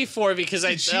up before because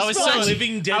I was so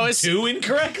Living Dead 2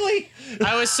 incorrectly.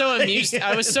 I was so amused.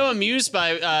 I was so amused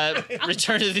by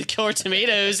Return of the Killer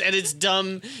Tomatoes and its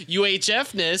dumb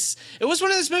UHF-ness. It was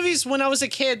one of those movies when I was a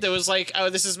kid that was like, oh,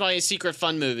 this is my secret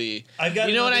fun movie.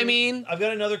 You know what I mean? I've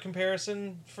got another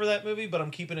comparison for that movie, but I'm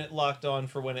keeping it locked on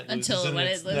for when it loses. Until when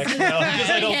it loses. Next round, 'cause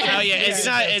I don't think Oh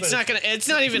yeah, it's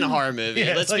not even a horror movie.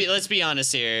 Yeah, let's be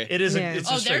honest here. It is. It's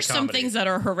a there's some things that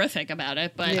are horrific about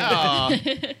it, but I don't love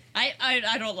it.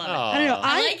 I don't know.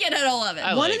 I like it. I don't love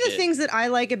it. One of the things that I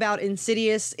like about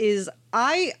Insidious is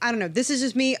I don't know. This is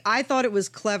just me. I thought it was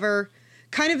clever,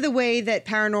 kind of the way that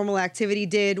Paranormal Activity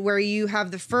did, where you have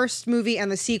the first movie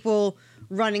and the sequel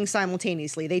running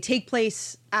simultaneously. They take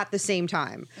place at the same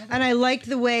time, and I liked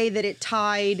the way that it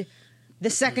tied the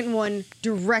second one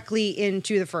directly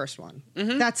into the first one.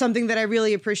 That's something that I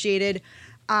really appreciated.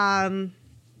 I'm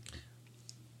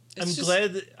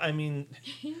glad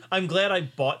I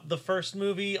bought the first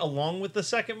movie along with the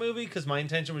second movie, because my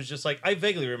intention was just like, I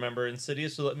vaguely remember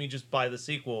Insidious, so let me just buy the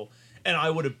sequel, and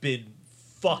I would have been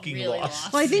fucking really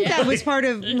lost. Well, I think that was part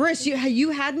of Maris.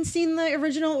 You hadn't seen the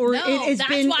original, or No,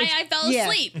 that's why I fell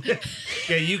asleep.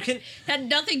 Yeah, you can. Had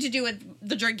nothing to do with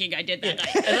the drinking I did that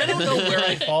night. And I don't know where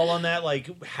I fall on that,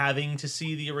 like having to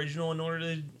see the original in order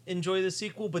to enjoy the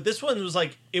sequel. But this one was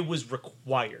like, it was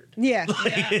required. Yeah,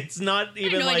 It's not even.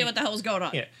 I had no like, idea what the hell was going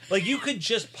on. Yeah, like you could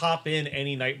just pop in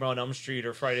any Nightmare on Elm Street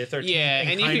or Friday the 13th. Yeah,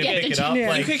 and you kind could of get pick it up.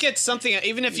 you could get something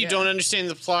even if you don't understand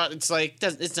the plot. It's like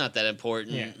it's not that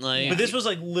important. Yeah. Like, but this was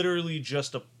like literally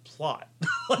just a plot.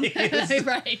 Like,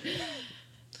 right.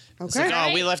 It's like,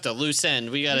 oh, we left a loose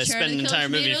end. We got to spend an entire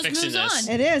movie fixing this.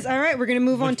 It is. All right, we're going to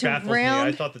move on to round.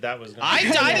 I thought that was.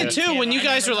 I did too. When you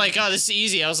guys were like, "Oh, this is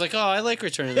easy," I was like, "Oh, I like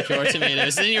Return of the Killer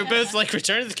Tomatoes." And then you're both like,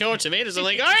 "Return of the Killer Tomatoes." I'm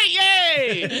like, "All right,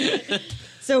 yay!"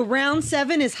 So round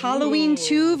 7 is Halloween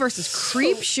 2 versus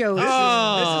Creepshow. This is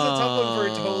a tough one for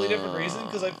a totally different reason,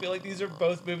 because I feel like these are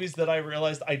both movies that I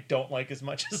realized I don't like as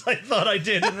much as I thought I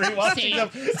did in rewatching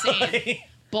them. Same.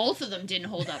 Both of them didn't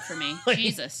hold up for me.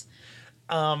 Jesus.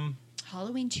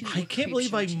 Halloween 2. I can't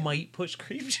believe I might push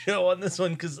Creepshow on this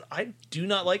one, because I do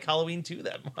not like Halloween 2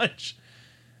 that much.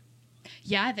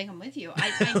 Yeah, I think I'm with you.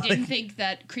 I didn't think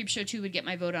that Creepshow 2 would get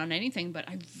my vote on anything, but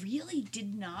I really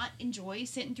did not enjoy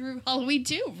sitting through Halloween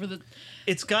 2 for the.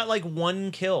 It's got like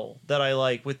one kill that I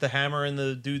like with the hammer in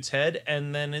the dude's head,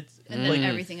 and then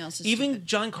everything else is even stupid.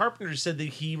 John Carpenter said that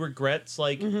he regrets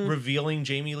revealing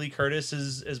Jamie Lee Curtis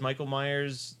as Michael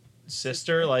Myers'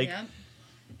 sister. Like,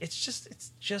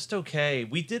 it's just okay.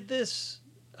 We did this.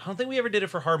 I don't think we ever did it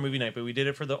for Horror Movie Night, but we did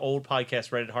it for the old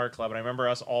podcast Reddit Horror Club, and I remember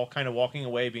us all kind of walking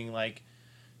away being like,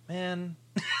 man.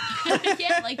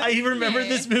 I remember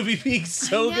this movie being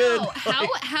so good.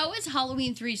 How is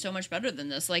Halloween 3 so much better than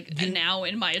this? Like, now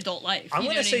in my adult life. I'm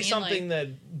going to say something that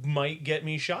might get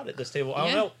me shot at this table. I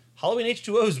don't know. Halloween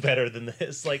H2O is better than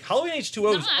this. Like, Halloween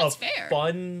H2O is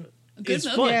fun. It's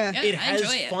movie. fun. Yeah, it I has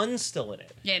enjoy it. fun still in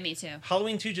it. Yeah, me too.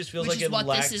 Halloween 2 just feels Which like is it what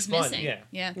lacks this is fun. missing.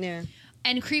 Yeah.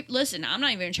 And listen, I'm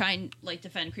not even trying like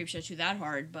defend Creepshow 2 that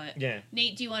hard, but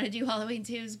Nate, do you want to do Halloween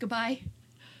 2's goodbye?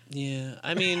 Yeah,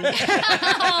 I mean,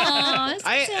 Aww,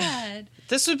 sad.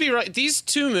 This would be right. These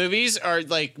two movies are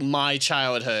like my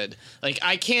childhood. Like,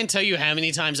 I can't tell you how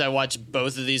many times I watched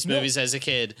both of these movies as a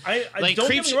kid. I like,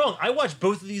 don't get me wrong. I watched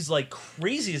both of these like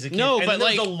crazy as a kid. No, and but there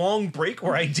was like a long break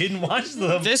where I didn't watch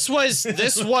them. This was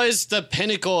the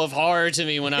pinnacle of horror to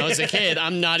me when I was a kid.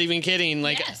 I'm not even kidding.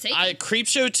 Like,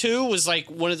 Creepshow 2 was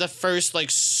like one of the first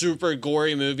like super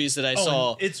gory movies that I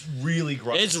saw. It's really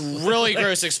gross. It's really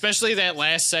gross, especially that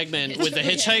last segment with the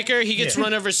hitchhiker. He gets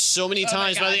run over so many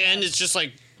times. By the end, it's just like,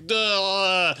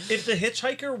 duh. If the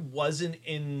hitchhiker wasn't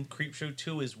in Creepshow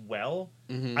 2 as well,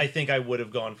 I think I would have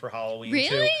gone for Halloween 2.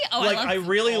 Really? Oh, like, I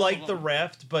really like the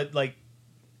raft, but like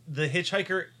the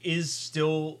hitchhiker is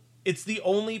still. It's the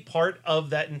only part of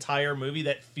that entire movie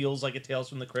that feels like a Tales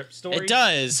from the Crypt story. It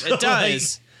does. It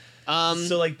does.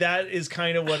 So like that is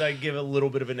kind of what I give a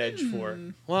little bit of an edge for.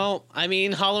 Well, I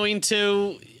mean, Halloween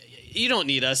 2. you don't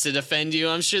need us to defend you.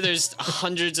 I'm sure there's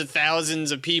hundreds of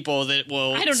thousands of people that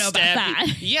will. I don't know about stab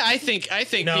that. Yeah, I think No,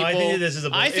 people. I think this is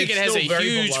I think it's it has a still very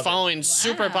huge beloved. following,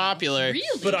 super popular.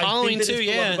 Really? But I Halloween think that too, it's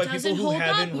yeah. beloved by people Doesn't who hold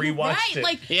haven't up. rewatched Right, it.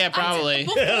 like, Yeah, probably.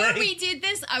 Before we did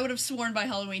this, I would have sworn by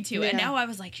Halloween 2, and Yeah. now I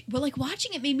was like, well, like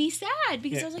watching it made me sad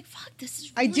because Yeah. I was like, fuck, this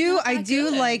is. I Really do not I that do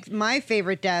good. like my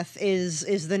favorite death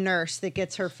is the nurse that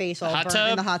gets her face all Hot burned in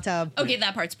tub? the hot tub. Okay,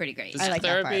 that part's pretty great. I like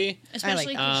that part. therapy.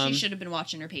 Especially because that. she should have been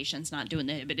watching her patients, not doing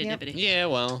the hibbity Yep. dibbity. Yeah,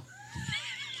 well.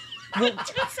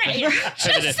 Just saying.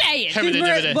 Just saying.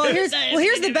 Hibbity-dibbity. Well,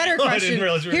 here's the better Oh, I question. didn't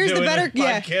realize we were Here's the doing better a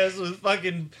podcast with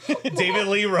fucking David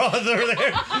Lee Roth over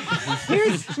there.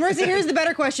 Marissa, here's the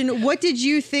better question. What did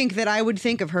you think that I would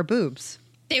think of her boobs?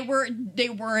 They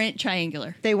weren't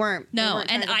triangular. They weren't. They No,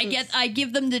 weren't and kind of boobs. I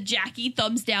give them the Jackie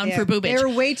thumbs down Yeah. for boobage. They were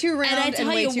way too round And I and tell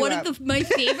way you, too one up. of my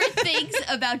favorite things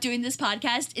about doing this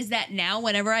podcast is that now,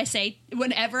 whenever I see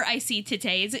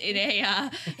titties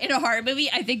in a horror movie,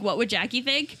 I think, what would Jackie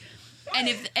think? And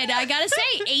I gotta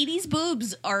say, 80s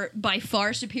boobs are by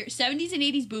far superior. 70s and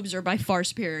 80s boobs are by far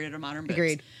superior to modern boobs.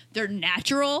 Agreed. They're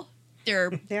natural.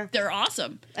 They're Yeah.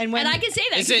 awesome. And And I can say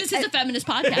that because this is a feminist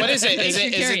podcast. What is it? in case Is you're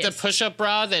it the curious. push-up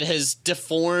bra that has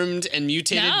deformed and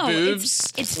mutated No,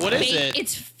 boobs? It's What fake, is it?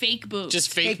 It's fake boobs.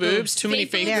 Just fake Fake boobs? boobs. Too many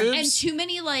fake boobs. boobs? And too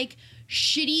many like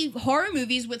shitty horror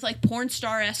movies with like porn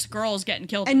star-esque girls getting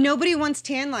killed. And nobody wants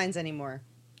tan lines anymore.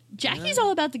 Jackie's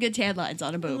all about the good tan lines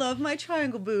on a boob. Love my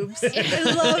triangle boobs. I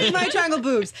love my triangle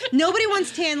boobs. Nobody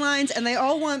wants tan lines, and they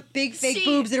all want big fake See-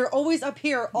 boobs that are always up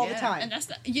here all the Yeah, time. and that's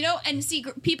and see,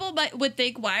 people would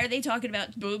think, why are they talking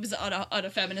about boobs on a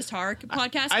feminist horror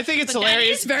podcast? I think it's But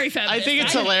hilarious. That is very feminist. I think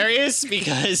it's hilarious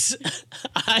because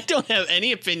I don't have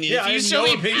any opinion. Yeah, I have no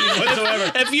opinion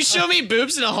whatsoever. If you show me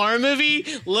boobs in a horror movie,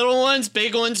 little ones,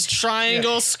 big ones,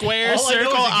 triangle, square, All I know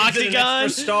circle, is it gives it an octagon,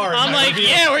 extra star in I'm my like, review.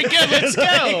 yeah, we're good. Let's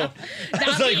go.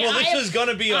 It's like, well, this was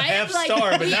gonna be a half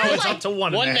star, but now it's up to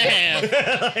one One and a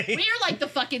half. We are like the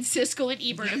fucking Siskel and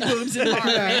Ebert of boobs and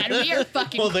horror, man. We are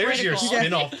fucking. Well, there's your critical.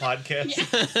 spin-off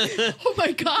podcast. Oh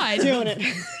my god, Doing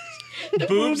it.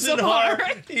 Boobs and of horror.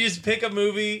 horror. You just pick a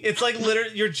movie. It's like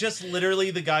you're just literally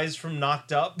the guys from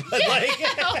Knocked Up. But like,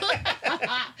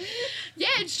 Yeah,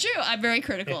 it's true. I'm very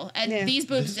critical, and Yeah. these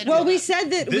boobs didn't. Well, hold we up. said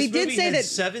that this we did movie say has that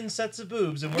 7 sets of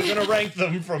boobs, and we're gonna rank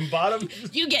them from bottom.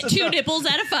 You get 2 nipples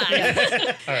out of 5. All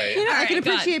right. you know, I All can right,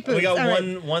 go on. appreciate boobs. We got All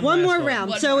right. one more last one. round.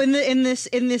 One so more. in this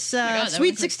God, that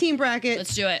Sweet was- 16 bracket,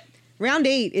 Let's do it. round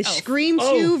 8 is Oh. Scream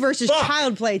Oh, 2 versus fuck.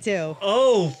 Child Play 2.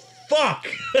 Oh fuck!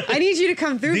 I need you to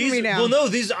come through These, for me now. well, no,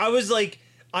 these. I was like,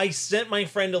 I sent my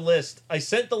friend a list. I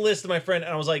sent the list to my friend,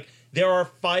 and I was like, there are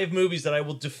 5 movies that I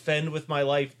will defend with my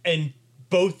life, and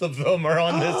both of them are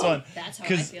on this one. That's how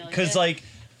I feel, Because yeah. like.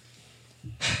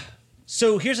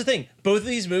 So here's the thing: both of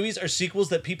these movies are sequels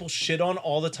that people shit on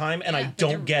all the time, and Yeah, I but don't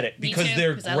they're- get it me because too,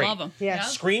 they're 'cause I great. love 'em. Yeah. Yeah.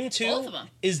 Scream Both 2 of 'em.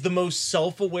 is the most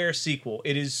self-aware sequel.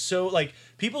 It is so like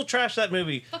people trash that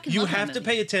movie. Fucking You love that have to movie.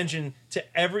 pay attention to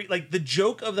every like the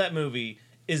joke of that movie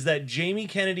is that Jamie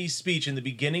Kennedy's speech in the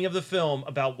beginning of the film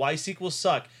about why sequels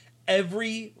suck.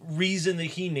 Every reason that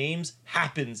he names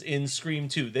happens in Scream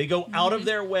 2. They go out of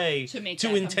their way To make to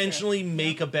that come intentionally true.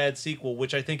 make a bad sequel,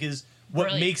 which I think is what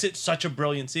Brilliant. makes it such a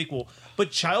brilliant sequel.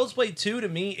 But Child's Play 2 to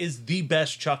me is the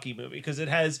best Chucky movie because it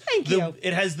has Thank you.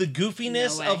 it has the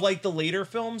goofiness No way. of like the later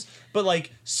films, but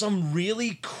like some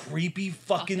really creepy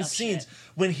fucking Fucked up scenes. shit.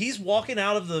 When he's walking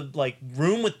out of the like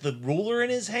room with the ruler in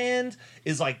his hand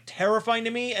is like terrifying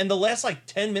to me, and the last like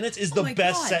 10 minutes is the Oh my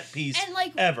best God. set piece and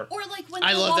like, ever. Or like when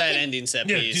I they're love that walking- ending set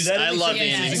Yeah, piece. dude, that I ending love set the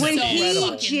piece ending is set when so piece. he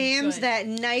incredible. jams Good. that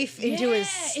knife into his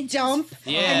Yeah, into his stump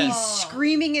Yeah. and he's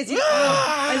screaming as he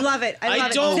I love it. I I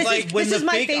love don't it. This like is, when this the is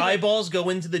my fake favorite. eyeballs go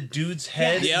into the dude's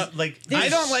head. Yep. Like I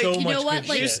don't like- so you much know what, good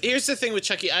like- shit. Here's the thing with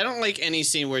Chucky. I don't like any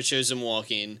scene where it shows him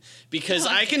walking because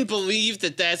I can believe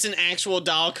that that's an actual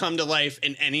doll come to life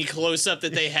in any close up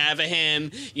that they have of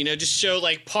him. You know, just show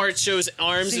like parts, shows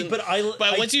arms. See, and, but I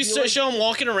once you feel like- show him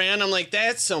walking around, I'm like,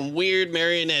 that's some weird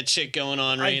marionette shit going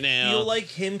on right I now. feel like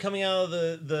him coming out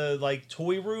of the like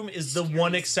toy room is the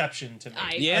one exception to me.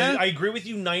 Yeah? I agree with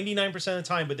you 99% of the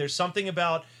time, but there's something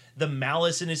about the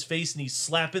malice in his face and he's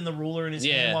slapping the ruler in his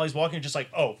Yeah. hand while he's walking, just like,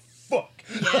 oh fuck.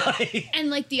 Like- And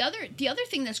like the other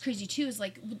thing that's crazy too is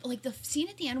like the scene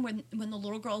at the end when the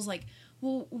little girl's like,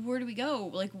 well, where do we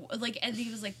go? Like and he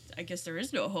was like, I guess there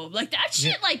is no home. Like that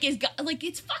shit, like is like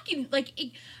it's fucking like.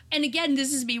 And again,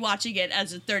 this is me watching it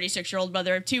as a 36-year-old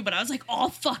mother of 2, but I was like all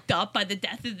fucked up by the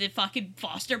death of the fucking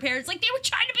foster parents. Like they were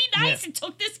trying to be nice Yeah. and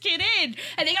took this kid in,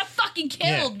 and they got fucking fucking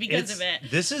killed because of it.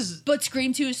 This is. But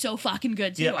Scream 2 is so fucking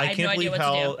good too. Yeah, I have can't no idea believe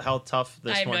what to do. how tough this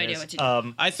one is. I have no idea what to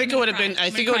do. I think it would have been. I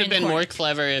think it would have been more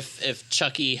clever if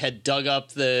Chucky had dug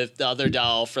up the other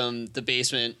doll from the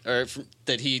basement, or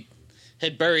that he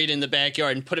had buried in the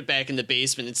backyard and put it back in the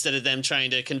basement, instead of them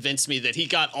trying to convince me that he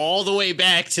got all the way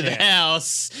back to the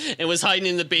house and was hiding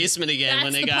in the basement again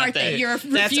when they got there. That you're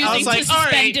refusing I was like, to all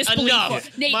suspend right, disbelief enough.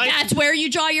 for. Nate, that's where you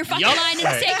draw your fucking line and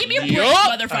say, give me a break,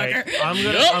 motherfucker.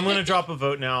 Right, I'm gonna drop a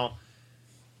vote now.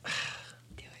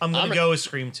 I'm gonna go with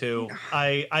Scream 2.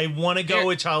 I want to go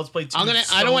with Child's Play 2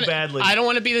 badly. I don't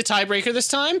want to be the tiebreaker this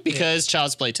time because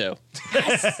Child's Play 2.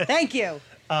 Yes, thank you.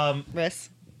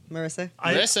 Marissa.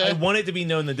 I want it to be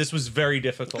known that this was very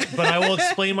difficult, but I will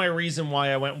explain my reason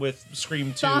why I went with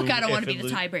Scream 2. Fuck, I don't want to be the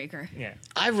tiebreaker. Yeah.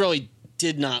 I really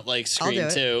did not like Scream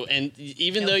 2, and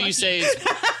even though you say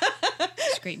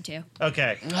Scream 2.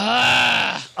 Okay.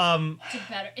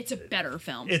 It's a better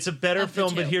film. It's a better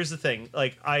film, but here's the thing.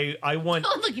 Like I want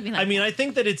Don't look at me like I mean, I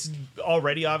think that it's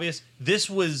already obvious. This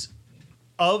was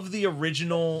of the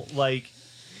original like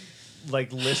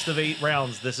list of 8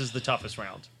 rounds, this is the toughest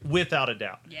round, without a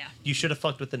doubt. Yeah. You should have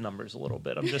fucked with the numbers a little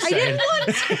bit. I'm just I saying.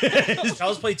 didn't want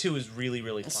Child's Play 2 is really,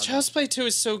 really fun. Child's Play 2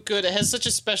 is so good. It has such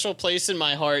a special place in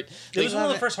my heart. It was one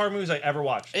of the first horror movies I ever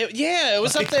watched. It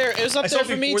was up there. It was up there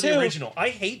for me too. The original. I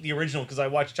hate the original because I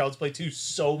watched Child's Play 2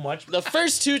 so much. The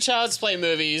first 2 Child's Play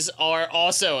movies are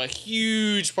also a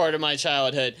huge part of my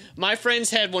childhood. My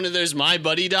friends had one of those My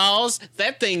Buddy dolls.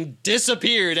 That thing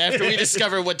disappeared after we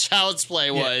discovered what Child's Play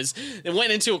was. It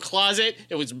went into a closet.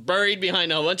 It was buried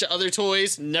behind a bunch of other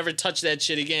toys. Never touched that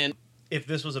shit again. If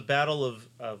this was a battle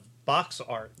of box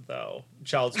art, though,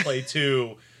 Child's Play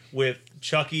 2 with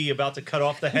Chucky about to cut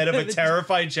off the head of a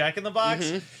terrified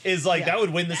Jack-in-the-Box is like, that would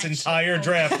win this entire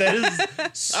draft. That is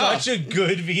such a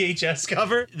good VHS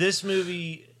cover. This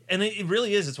movie, and it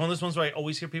really is, it's one of those ones where I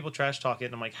always hear people trash talk it,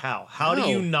 and I'm like, how? How do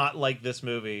you not like this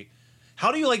movie?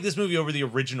 How do you like this movie over the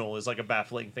original is like a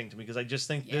baffling thing to me, because I just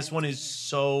think this one is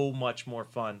so much more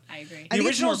fun. I agree. The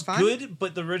original is good,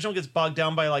 but the original gets bogged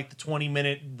down by like the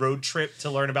 20-minute road trip to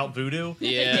learn about voodoo.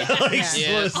 Yeah.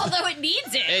 Although it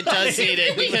needs it. It does need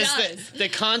it really because does. the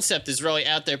concept is really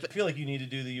out there. But I feel like you need to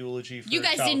do the eulogy for You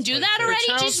guys Child's didn't do Play that 2. already?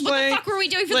 Child's Just what Play- the fuck were we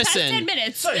doing for the past 10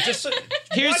 minutes? Sorry,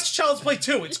 watch Child's Play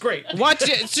 2. It's great. Watch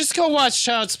it. Just go watch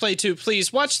Child's Play 2,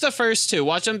 please. Watch the first 2.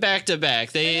 Watch them back to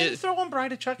back. And throw on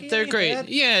Bride of Chucky. They're great. Bad.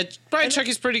 Yeah, Bride of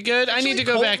Chucky's pretty good. I need to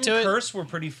go back to it. Curse were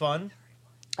pretty fun.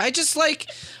 I just like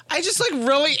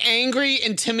really angry,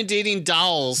 intimidating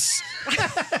dolls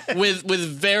with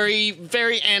very,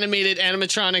 very animated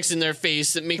animatronics in their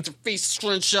face that make their face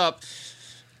scrunch up.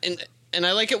 And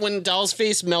I like it when Doll's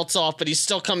face melts off, but he's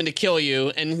still coming to kill you,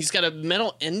 and he's got a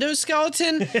metal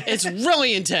endoskeleton. It's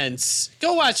really intense.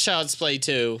 Go watch Child's Play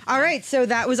 2. All right, so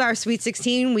that was our Sweet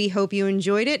 16. We hope you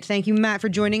enjoyed it. Thank you, Matt, for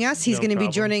joining us. He's going to be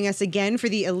joining us again for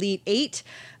the Elite 8.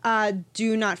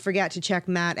 Do not forget to check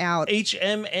Matt out.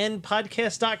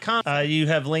 HMNpodcast.com. You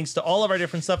have links to all of our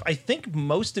different stuff. I think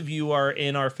most of you are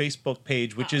in our Facebook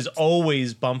page, which is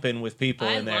always bumping with people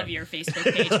in there. I love your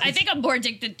Facebook page. I think I'm more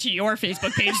addicted to your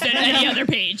Facebook page than any other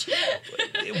page.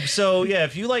 So, yeah,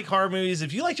 if you like horror movies,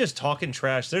 if you like just talking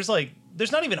trash, there's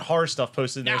not even horror stuff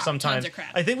posted in there sometimes. Tons of crap.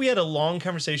 I think we had a long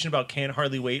conversation about Can't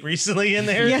Hardly Wait recently in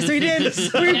there. Yes, we did.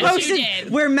 We Yes, posted you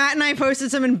did. where Matt and I posted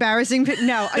some embarrassing.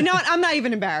 No, you know what? I'm not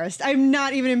even embarrassed. I'm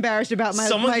not even embarrassed about my.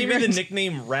 Someone my gave me the grades.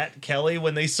 nickname Rat Kelly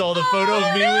when they saw the photo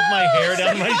of me with my hair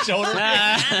down my shoulder.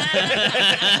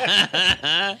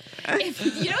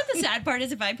 You know what the sad part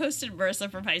is? If I posted Marissa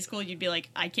from high school, you'd be like,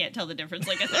 I can't tell the difference.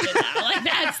 Like I said it now. Like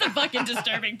that's the fucking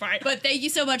disturbing part. But thank you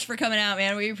so much for coming out,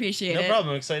 man. We appreciate it. No problem.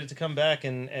 I'm excited to come back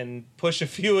and push a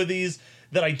few of these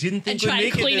that I didn't think And would try to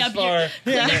make it clean this up far.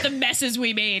 clean up the messes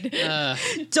we made.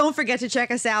 Don't forget to check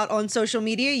us out on social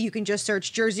media. You can just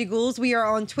search Jersey Ghouls. We are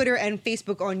on Twitter and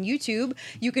Facebook on YouTube.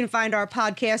 You can find our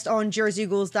podcast on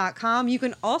jerseyghouls.com. You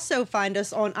can also find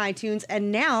us on iTunes,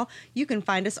 and now you can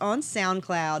find us on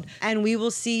SoundCloud. And we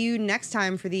will see you next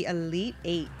time for the Elite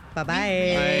 8.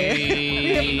 Bye-bye.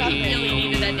 We really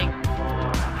needed that thing.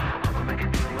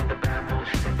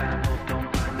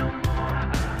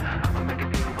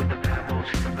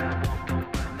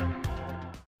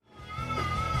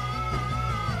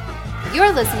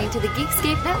 You're listening to the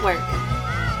Geekscape Network.